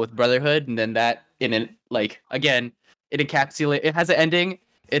they came out with Brotherhood, and then that in an like again, it encapsulate. It has an ending.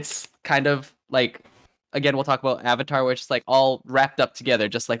 It's kind of like again, we'll talk about Avatar, where it's just like all wrapped up together,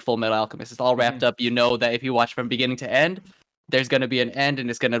 just like Full Metal Alchemist. It's all wrapped up. You know that if you watch from beginning to end, there's gonna be an end, and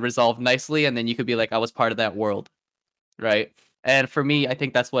it's gonna resolve nicely, and then you could be like, I was part of that world, right? And for me, I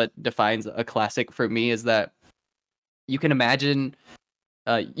think that's what defines a classic for me is that you can imagine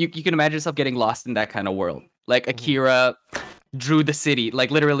you can imagine yourself getting lost in that kind of world. Like Akira drew the city,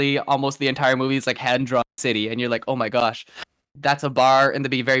 like literally almost the entire movie is like hand drawn city, and you're like, oh my gosh, that's a bar in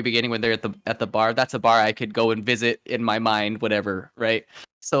the very beginning when they're at the bar. That's a bar I could go and visit in my mind, whatever, right?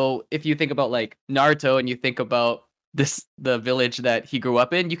 So if you think about like Naruto and you think about the village that he grew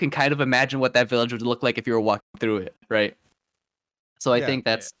up in, you can kind of imagine what that village would look like if you were walking through it, right? So I Yeah. think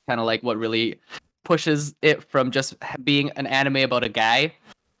that's kind of like what really pushes it from just being an anime about a guy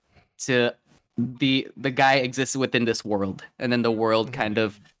to the guy exists within this world, and then the world kind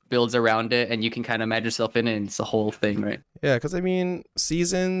of builds around it, and you can kind of imagine yourself in it, and it's the whole thing, right? Yeah, because I mean,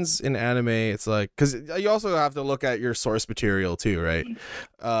 seasons in anime, it's like because you also have to look at your source material too, right?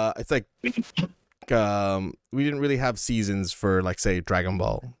 It's like we didn't really have seasons for like say Dragon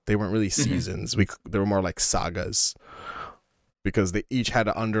Ball. They weren't really seasons. They were more like sagas because they each had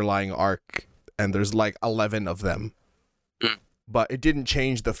an underlying arc, and there's like 11 of them. But it didn't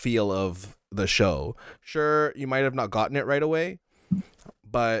change the feel of the show. Sure, you might have not gotten it right away,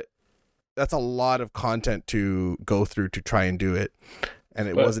 but that's a lot of content to go through to try and do it, and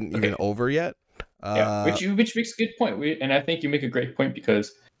it But, wasn't even over yet. Yeah, which makes a good point. And I think you make a great point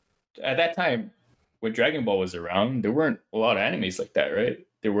because at that time, when Dragon Ball was around, there weren't a lot of animes like that, right?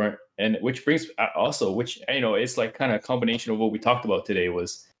 There weren't, and which brings also, which it's like kind of a combination of what we talked about today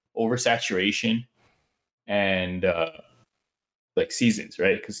was oversaturation and like seasons,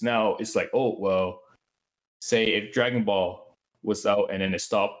 right? Because now it's like, oh well, say if Dragon Ball was out and then it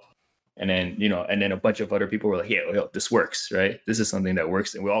stopped. And then, and then a bunch of other people were like, yeah, well, this works, right? This is something that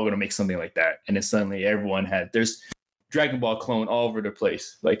works. And we're all going to make something like that. And then suddenly there's Dragon Ball clone all over the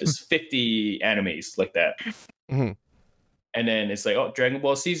place. Like there's 50 animes like that. Mhm. And then it's like, oh, Dragon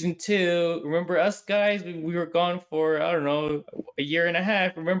Ball season 2. Remember us guys? We were gone for, I don't know, a year and a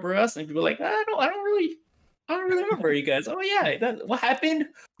half. Remember us? And people are like, I don't really remember you guys. Oh yeah. What happened?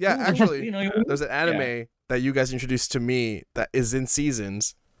 Yeah, Ooh, actually, there's an anime that you guys introduced to me that is in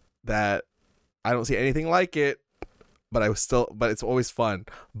seasons that I don't see anything like it, but it's always fun.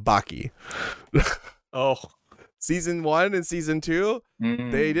 Baki. Oh, Season 1 and season 2,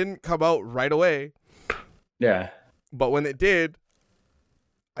 they didn't come out right away, Yeah. but when it did,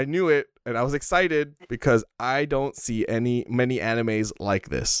 I knew it and I was excited because I don't see many animes like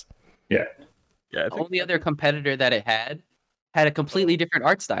this. Yeah. yeah. I The think only other competitor that it had a completely different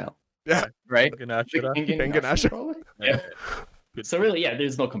art style. Yeah, right? Kengan Ashura. Kengan Ashura, Ashura. probably? Yeah. Yeah. Good So really, yeah,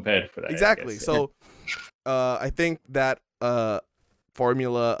 there's no competitor for that. I Exactly. guess. So, I think that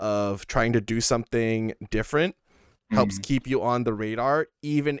formula of trying to do something different helps keep you on the radar,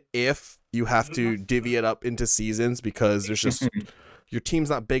 even if you have to divvy it up into seasons because there's just your team's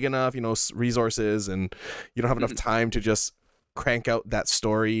not big enough, resources, and you don't have enough time to just crank out that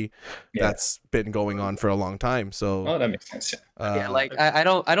story that's been going on for a long time. So, Oh, that makes sense. Yeah, like I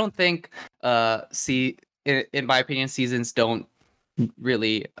don't think in my opinion seasons don't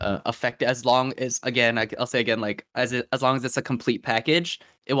really affect it as long as, again, I'll say again, like as long as it's a complete package,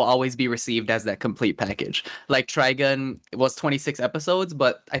 it will always be received as that complete package. Like Trigun was 26 episodes,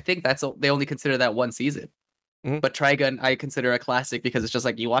 but I think they only consider that one season. Mhm. But Trigun I consider a classic because it's just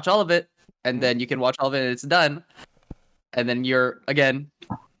like you watch all of it and then you can watch all of it and it's done, and then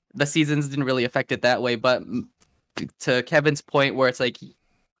the seasons didn't really affect it that way. But to Kevin's point, where it's like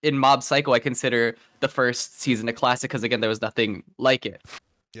in Mob Psycho, I consider the first season a classic because, again, there was nothing like it.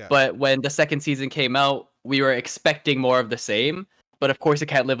 Yeah. But when the second season came out, we were expecting more of the same. But of course, it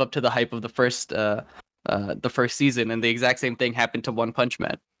can't live up to the hype of the first season. And the exact same thing happened to One Punch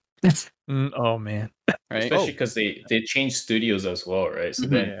Man. Oh man. Right? Especially because they changed studios as well, right? So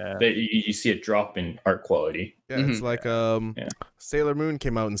then you see a drop in art quality. yeah, it's like Sailor Moon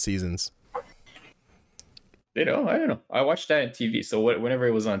came out in seasons. I don't know. I watched that on TV. So whenever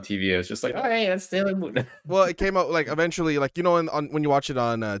it was on TV, I was just like, oh, hey, that's Sailor Moon. Well, it came out like eventually, like when you watch it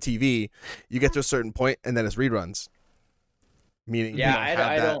on TV, you get to a certain point and then it's reruns. Meaning,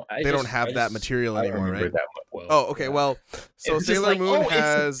 they don't have that material anymore, right? That well. Oh, okay. Well, so It's just Sailor like, Moon oh,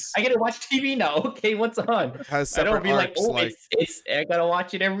 has I gotta watch TV now. Okay, what's on? has I don't separate be like, arcs. oh, Like, it's I gotta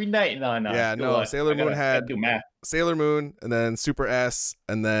watch it every night. No. Yeah, Do no, what? Sailor Moon I had- do math. Sailor Moon, and then Super S,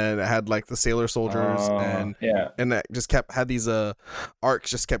 and then it had like the Sailor Soldiers, and that just had these arcs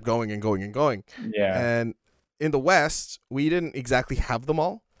just kept going and going and going. Yeah. And in the West, we didn't exactly have them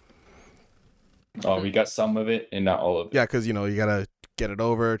all. Oh, we got some of it and not all of it. Yeah, because you gotta get it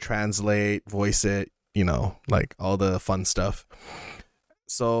over, translate, voice it, like all the fun stuff.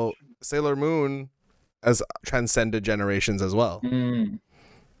 So Sailor Moon has transcended generations as well. That's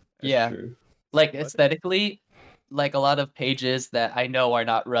Yeah. true. Like aesthetically, like a lot of pages that I know are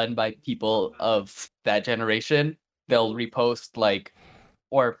not run by people of that generation, they'll repost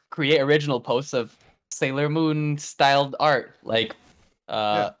or create original posts of Sailor Moon styled art. Like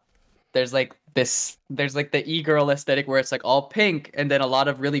there's the e-girl aesthetic where it's like all pink, and then a lot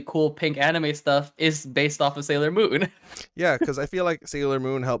of really cool pink anime stuff is based off of Sailor Moon. Yeah, because I feel like Sailor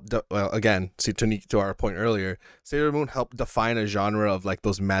Moon helped. Again, to our point earlier, Sailor Moon helped define a genre of like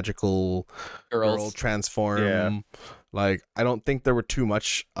those magical girl transform. Yeah. Like, I don't think there were too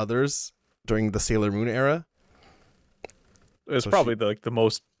much others during the Sailor Moon era. It was So probably the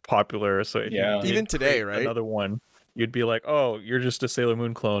most popular. So if Yeah. you Even did today, create right? Another one, you'd be like, oh, you're just a Sailor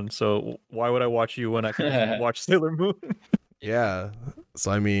Moon clone. So why would I watch you when I can watch Sailor Moon? Yeah.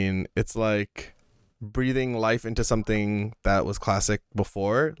 So I mean, it's like breathing life into something that was classic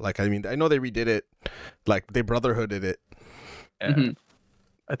before. Like, I mean, I know they redid it, like they brotherhooded it. Yeah. Mhm.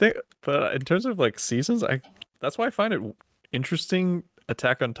 I think, but in terms of like seasons, that's why I find it interesting.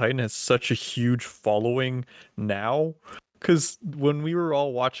 Attack on Titan has such a huge following now, because when we were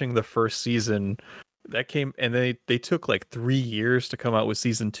all watching the first season, that came, and they took like 3 years to come out with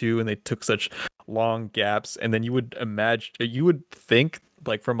season 2, and they took such long gaps, and then you would think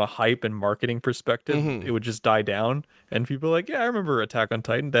like from a hype and marketing perspective, Mhm. it would just die down, and people are like, yeah, I remember Attack on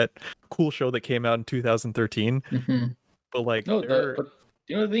Titan, that cool show that came out in 2013, but like No, but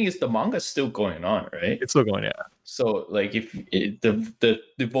the thing is, the manga's still going on, right? it's still going. Yeah. So like, if the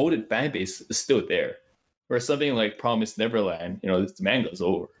devoted fan base is still there, where something like Promised Neverland, the manga's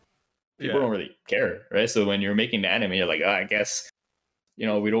over. People don't really care, right? So when you're making the anime, you're like, I guess,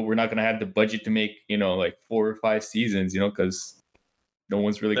 we're not gonna have the budget to make, like 4 or 5 seasons, because no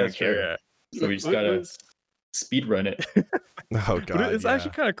one's really gonna That's true, care. yeah. So we just But it gotta was- speed run it. Oh god, But it's yeah.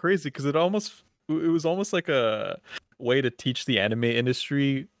 actually kind of crazy because it was almost like a way to teach the anime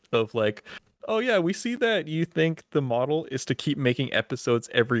industry of like, oh yeah, we see that you think the model is to keep making episodes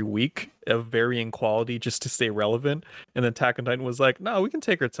every week of varying quality just to stay relevant, and then Attack on Titan was like, no, we can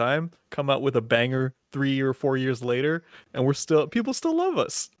take our time, come out with a banger 3 or 4 years later, and people still love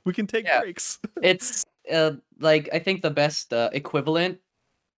us. We can take breaks. It's like, I think the best equivalent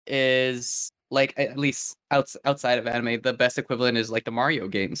is, like, at least outside of anime, the best equivalent is like the Mario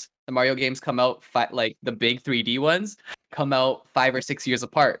games. The Mario games come out like the big 3D ones come out 5 or 6 years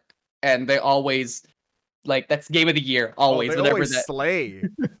apart, and they always, like, that's game of the year always. They whenever always that slay.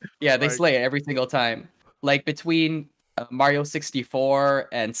 yeah, they like- slay it every single time. Like between Mario 64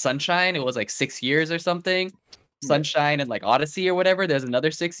 and Sunshine, it was like 6 years or something. Sunshine and like Odyssey or whatever, there's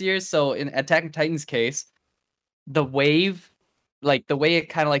another 6 years. So in Attack on Titan's case, the wave, like the way it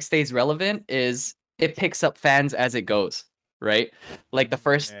kind of like stays relevant is it picks up fans as it goes, right? Like the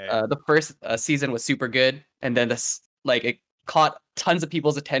first season was super good, and then this like it caught tons of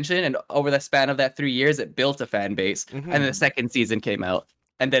people's attention, and over the span of that 3 years, it built a fan base. And then the second season came out,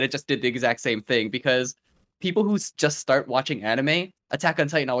 and then it just did the exact same thing because people who just start watching anime, Attack on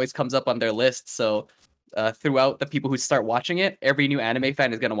Titan always comes up on their list. So throughout the people who start watching it, every new anime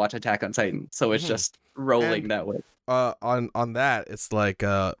fan is gonna watch Attack on Titan. So it's just rolling that way. On that, it's like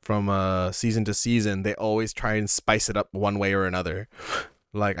from season to season, they always try and spice it up one way or another.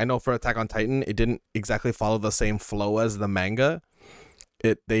 Like I know for Attack on Titan, it didn't exactly follow the same flow as the manga.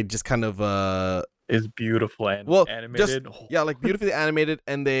 They just kind of is beautiful and animated. Like beautifully animated,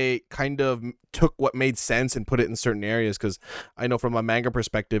 and they kind of took what made sense and put it in certain areas. Because I know from a manga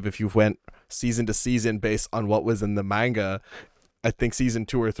perspective, if you went season to season based on what was in the manga, I think season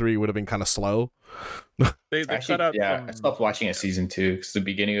 2 or 3 would have been kind of slow. They Actually, cut out I stopped watching at season 2 because the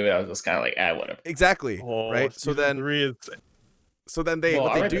beginning of it, I was just kind of like, whatever. Exactly. right. So then 3 is. So then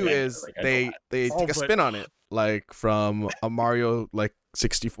what they do is they take a spin on it, like from a Mario like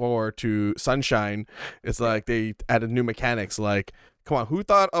 64 to Sunshine. It's like they added new mechanics. Like, come on, who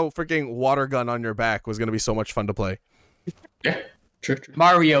thought freaking water gun on your back was gonna be so much fun to play? Yeah, true.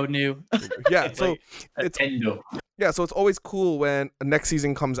 Mario knew. Yeah, so it's Nintendo. Yeah, so it's always cool when next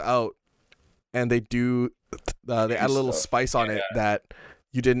season comes out and they do they add a little spice on it that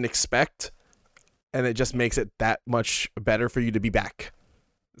you didn't expect. And it just makes it that much better for you to be back.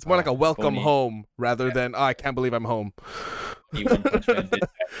 It's more like a welcome home rather than, I can't believe I'm home.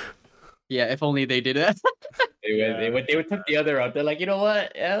 Yeah, if only they did it. They took the other out. They're like, you know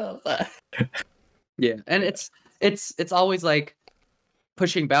what? Yeah, and it's always like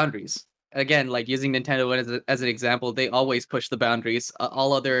pushing boundaries. Again, like using Nintendo as an example, they always push the boundaries.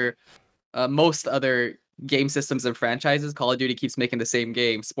 Most other game systems and franchises, Call of Duty keeps making the same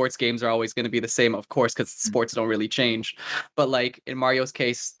game. Sports games are always going to be the same, of course, because sports don't really change. But like in Mario's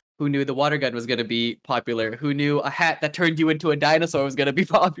case, who knew the water gun was going to be popular? Who knew a hat that turned you into a dinosaur was going to be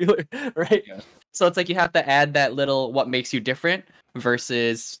popular, right? Yeah. So it's like you have to add that little what makes you different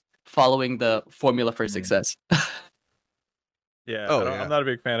versus following the formula for success. Yeah, I'm not a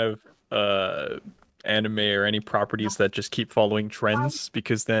big fan of anime or any properties that just keep following trends,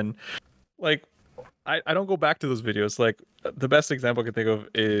 because then like I don't go back to those videos. Like the best example I can think of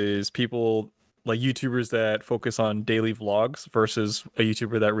is people like YouTubers that focus on daily vlogs versus a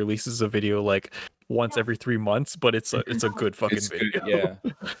YouTuber that releases a video like once every 3 months, but it's a good fucking video. Yeah.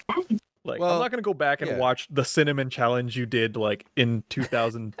 Like, I'm not gonna go back and watch the cinnamon challenge you did like in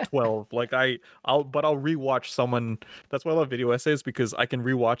 2012. Like I'll rewatch someone. That's why I love video essays, because I can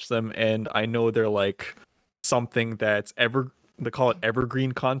rewatch them and I know they're like something that's they call it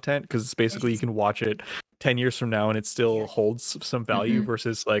evergreen content, because it's basically you can watch it 10 years from now and it still holds some value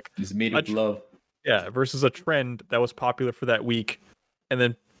versus like it's made with love. Yeah, versus a trend that was popular for that week and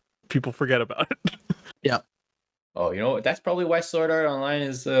then people forget about it. Yeah. Oh, you know, that's probably why Sword Art Online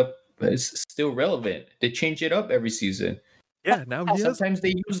is still relevant. They change it up every season. Yeah, now sometimes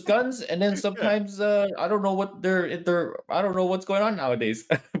they use guns, and then sometimes I don't know what I don't know what's going on nowadays.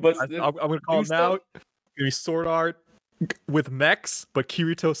 But I'm gonna call it now. It's gonna be Sword Art with mechs, but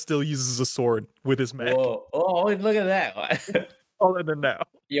Kirito still uses a sword with his mech. Whoa. Oh, look at that. All in there now.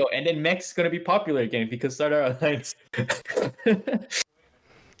 Yo, and then mech's gonna be popular again because Sword Art Online.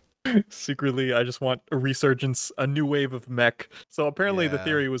 Secretly, I just want a resurgence, a new wave of mech. So apparently the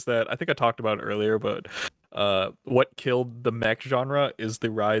theory was that, I think I talked about it earlier, but what killed the mech genre is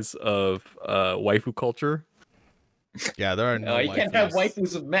the rise of waifu culture. Yeah, there are no you can't have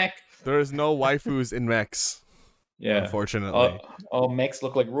waifus with mech. There is no waifus in mechs. Yeah, unfortunately. All mechs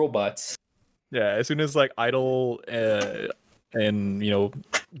look like robots. Yeah, as soon as like Idol and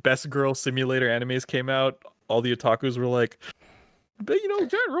Best Girl Simulator animes came out, all the otakus were like, but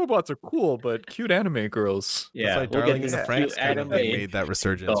giant robots are cool, but cute anime girls. Yeah, like Darling in the Franxx kind of made that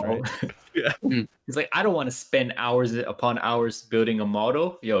resurgence, right? Yeah. It's like, I don't want to spend hours upon hours building a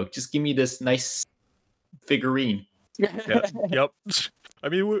model. Yo, just give me this nice figurine. Yeah. Yep. I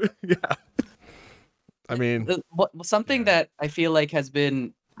mean, yeah. I mean, something that I feel like has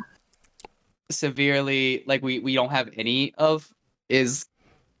been severely like we don't have any of is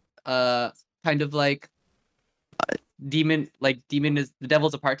kind of like Demon is the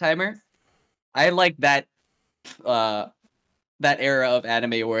devil's a part-timer. I like that era of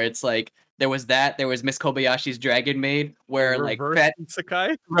anime where it's like there was Miss Kobayashi's Dragon Maid where reverse like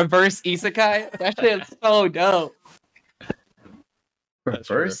isekai. Reverse isekai. That shit is so dope.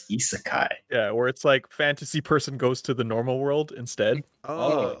 Reverse isekai. Yeah, where it's like fantasy person goes to the normal world instead.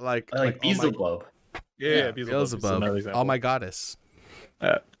 Oh, like like oh my, Beelzebub. Yeah, Yeah. Beelzebub is another Beelzebub, example. oh my goddess.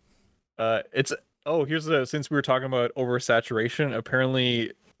 It's here's the since we were talking about oversaturation,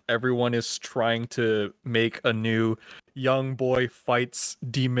 apparently everyone is trying to make a new young boy fights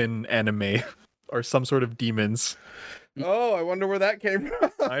demon anime or some sort of demons. Oh, I wonder where that came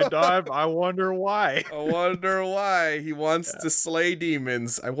from. I wonder why. I wonder why he wants to slay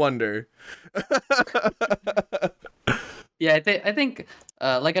demons. I wonder. Yeah, I think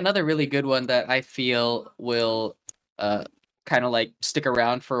like another really good one that I feel will kind of like stick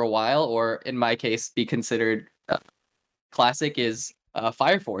around for a while, or in my case, be considered classic is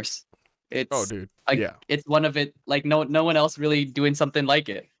Fire Force. It's Oh, dude. like Yeah. it's one of it. Like no one else really doing something like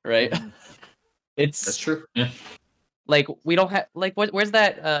it, right? That's It's true. Yeah. like we don't have like where's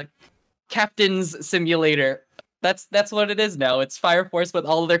that captain's simulator? That's what it is now. It's Fire Force with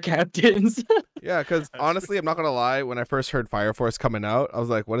all of their captains. Yeah, because honestly, I'm not gonna lie. When I first heard Fire Force coming out, I was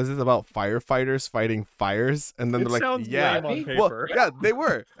like, "What is this about firefighters fighting fires?" And then It they're like, sounds "Yeah, lame on well, paper. yeah, they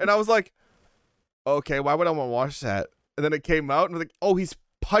were." And I was like, "Okay, why would I want to watch that?" And then it came out, and I was like, "Oh, he's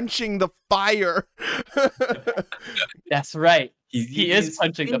punching the fire." That's right. He is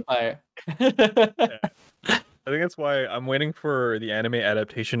punching the fire. I think that's why I'm waiting for the anime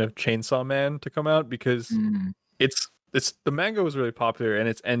adaptation of Chainsaw Man to come out because Mm. it's the manga was really popular and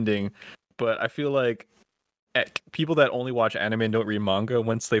it's ending, but I feel like people that only watch anime and don't read manga,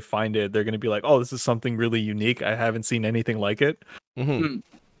 once they find it, they're gonna be like, "Oh, this is something really unique. I haven't seen anything like it." Mhm.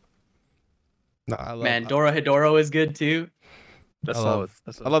 No, I love, Man, Dora Hidoro is good too. That's I solid. love,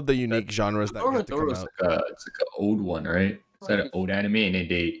 That's I love the unique genres that Dora get to come Doro's out. it's like an old one, right? Is that an old anime and then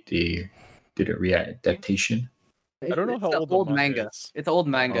they did a readaptation? I don't know It's how an old the old manga manga. is. It's old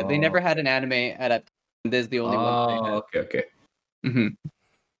manga. They never had an anime adaptation. This is the only one. Oh, okay.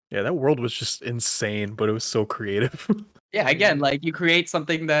 Yeah, that world was just insane, but it was so creative. Yeah, again, like you create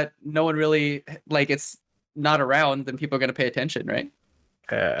something that no one really like. It's not around, then people are gonna pay attention, right?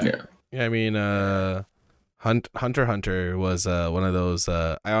 Yeah. Yeah, I mean, Hunter x Hunter was one of those.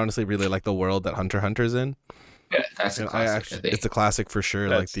 I honestly really like the world that Hunter x Hunter's in. Yeah, that's a And classic. I think. it's a classic for sure.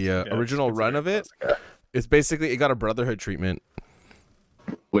 Like That's- the yeah, it's original run of it, considered it's basically it got a Brotherhood treatment.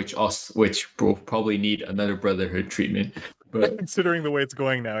 which will probably need another Brotherhood treatment. But considering the way it's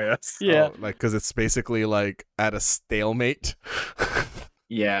going now, yes. Oh, like because it's basically like at a stalemate.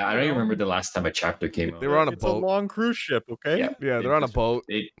 yeah, I don't even remember the last time a chapter came out. They were on a It's boat. a long cruise ship, okay? Yeah. Yeah, they're on a boat.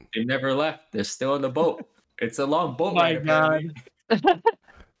 They never left. They're still on the boat. It's a long boat. my ride, apparently.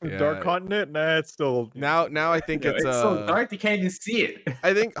 The Yeah. Dark Continent, nah, it's still Now I think Yeah, it's so dark you can't even see it.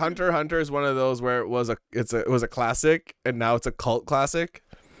 I think Hunter x Hunter is one of those where it was a classic and now it's a cult classic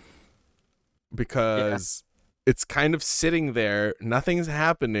because it's kind of sitting there, nothing's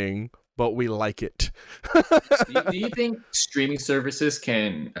happening, but we like it. Do you think streaming services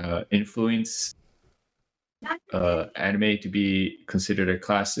can influence anime to be considered a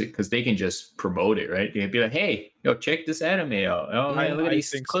classic? Because they can just promote it, right? They can be like, "Hey, check this anime out. Oh, man, look at I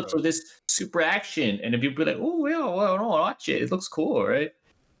these think clips so. of this super action," and then people be like, "Oh, yeah, well, no, watch it. It looks cool, right?"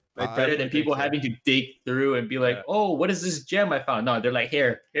 I Better definitely than think people so. having to dig through and be like, Yeah. "Oh, what is this gem I found?" No, they're like,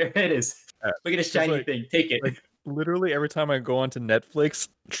 "Here it is. Yeah. Look at this It's shiny like- thing. Take it." like, literally every time I go onto Netflix,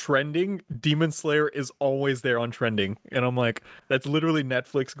 trending Demon Slayer is always there on trending, and I'm like, that's literally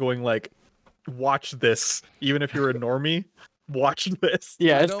Netflix going like, watch this, even if you're a normie, watch this.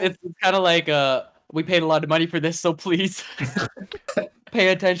 Yeah, I it's don't- it's kind of like we paid a lot of money for this, so please pay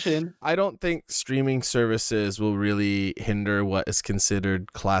attention. I don't think streaming services will really hinder what is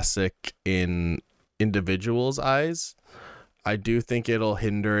considered classic in individuals' eyes. I do think it'll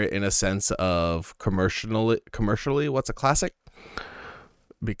hinder it in a sense of commercially what's a classic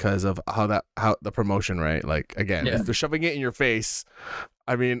because of how the promotion, right? Like again, Yeah. if they're shoving it in your face,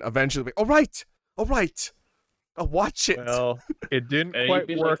 I mean, eventually, like, all right, I'll watch it. Well, it didn't And you'd quite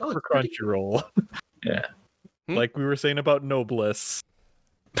be like, work "Oh, for it's pretty Crunchyroll. Yeah. Like we were saying about Noblesse.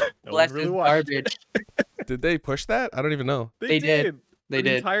 No one Bless really is watched it. garbage. Did they push that? I don't even know. They did. They The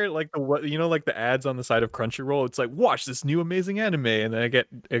did. entire like like the ads on the side of Crunchyroll. It's like watch this new amazing anime, and then I get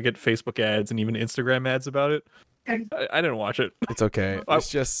Facebook ads and even Instagram ads about it. I didn't watch it. It's okay. I- It's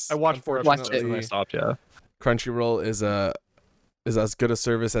just I watched 4 Watched episodes and I unfortunately, stopped. Yeah, Crunchyroll is as good a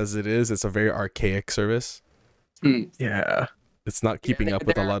service as it is. It's a very archaic service. yeah. It's not keeping there- up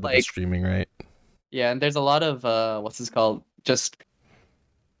with a there are, lot of the like- streaming, right? Yeah, and there's a lot of what's this called? Just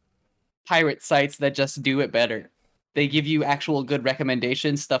pirate sites that just do it better. They give you actual good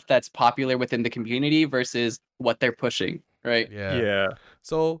recommendations, stuff that's popular within the community versus what they're pushing. right? Yeah.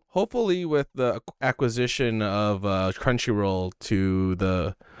 So hopefully, with the acquisition of Crunchyroll to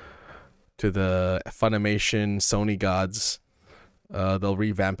the Funimation Sony gods, they'll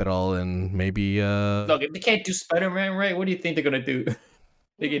revamp it all and maybe Look, if they can't do Spider-Man right, what do you think they're gonna do?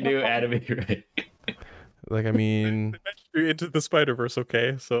 They can do anime right. like I mean, Into the Spider-Verse,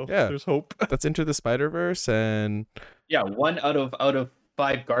 okay? So Yeah. there's hope. that's Into the Spider-Verse, and Yeah, 1 out of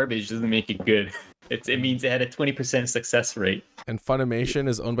 5 garbage doesn't make it good. It means it had a 20% success rate. Funimation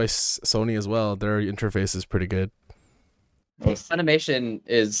is owned by Sony as well. Their interface is pretty good. Funimation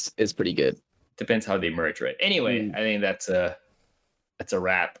is pretty good. Depends how they merge, right? Anyway, I think that's a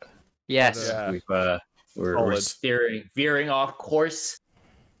wrap. Yes. Yeah. We're Solid. veering off course.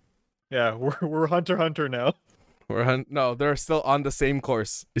 Yeah, we're Hunter x Hunter now. No, they're still on the same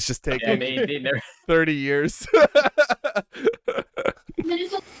course. It's just Yeah, taking they never. 30 years.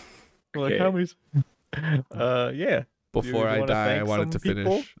 Like Okay. how many? Yeah. Before You I wanna die, I thank wanted to some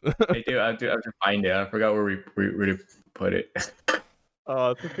people? finish. I have to find it. I forgot where we put it.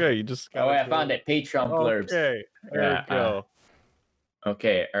 Oh, it's okay. You just. Oh, wait, I gotta found go- it. Patreon blurbs. Okay. There Yeah, we go.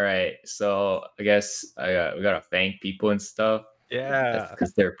 Okay, all right. So I guess we gotta thank people and stuff. Yeah.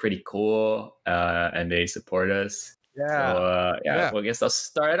 Because they're pretty cool and they support us. Yeah. So Yeah. well, I guess I'll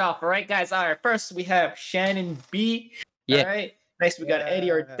start it off. All right, guys. All right, first we have Shannon B. Yeah. All right. Next we got Eddie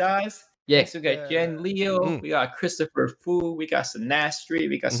Ordaz. Yeah. Next we got Jen Leo. Mhm. We got Christopher Fu. We got Sinastri.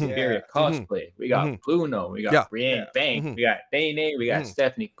 We got Mhm. Superior Yeah. Cosplay. We got Mhm. Bruno. We got Yeah. Brienne Yeah. Bank. Mhm. We got Dane. We got Mhm.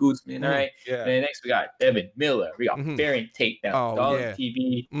 Stephanie Guzman. All Mhm. right. Yeah. And then next we got Devin Miller. We got Mhm. Variant Takedown. Oh, Dog yeah.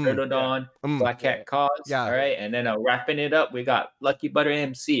 TV. Mm. Turtle Dawn. Black Cat Cause. Yeah. All right. And then wrapping it up, we got Lucky Butter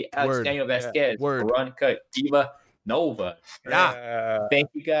MC, Alex Word. Daniel Vasquez, Word. Veronica Diva Nova. Yeah. Thank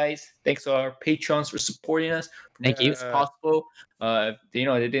you guys. Thanks to our patrons for supporting us. Thank you. It's possible. If, they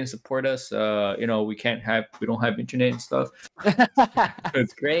didn't support us. We don't have internet and stuff.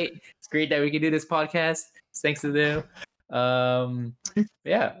 It's great. It's great that we can do this podcast. It's thanks to them. I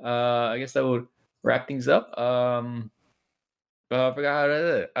guess that would wrap things up. I forgot how to do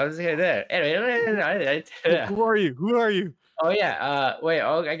it. I was saying that. Anyway, yeah. Who are you? Who are you? Oh yeah. Wait.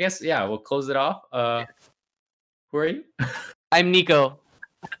 Oh, I guess we'll close it off. Who are you? I'm Nico.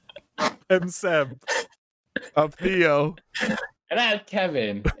 I'm Sam. Of Theo. And I'm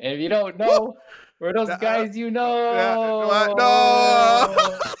Kevin. And if you don't know, we're those guys you know. No.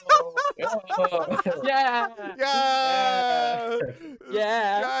 Yeah. Yeah.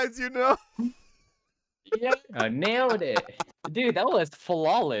 Yeah. Guys, you know. Yeah. I nailed it. Dude, that was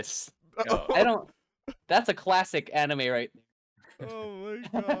flawless. Yo. That's a classic anime right there. Oh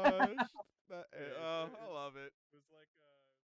my gosh. I love it.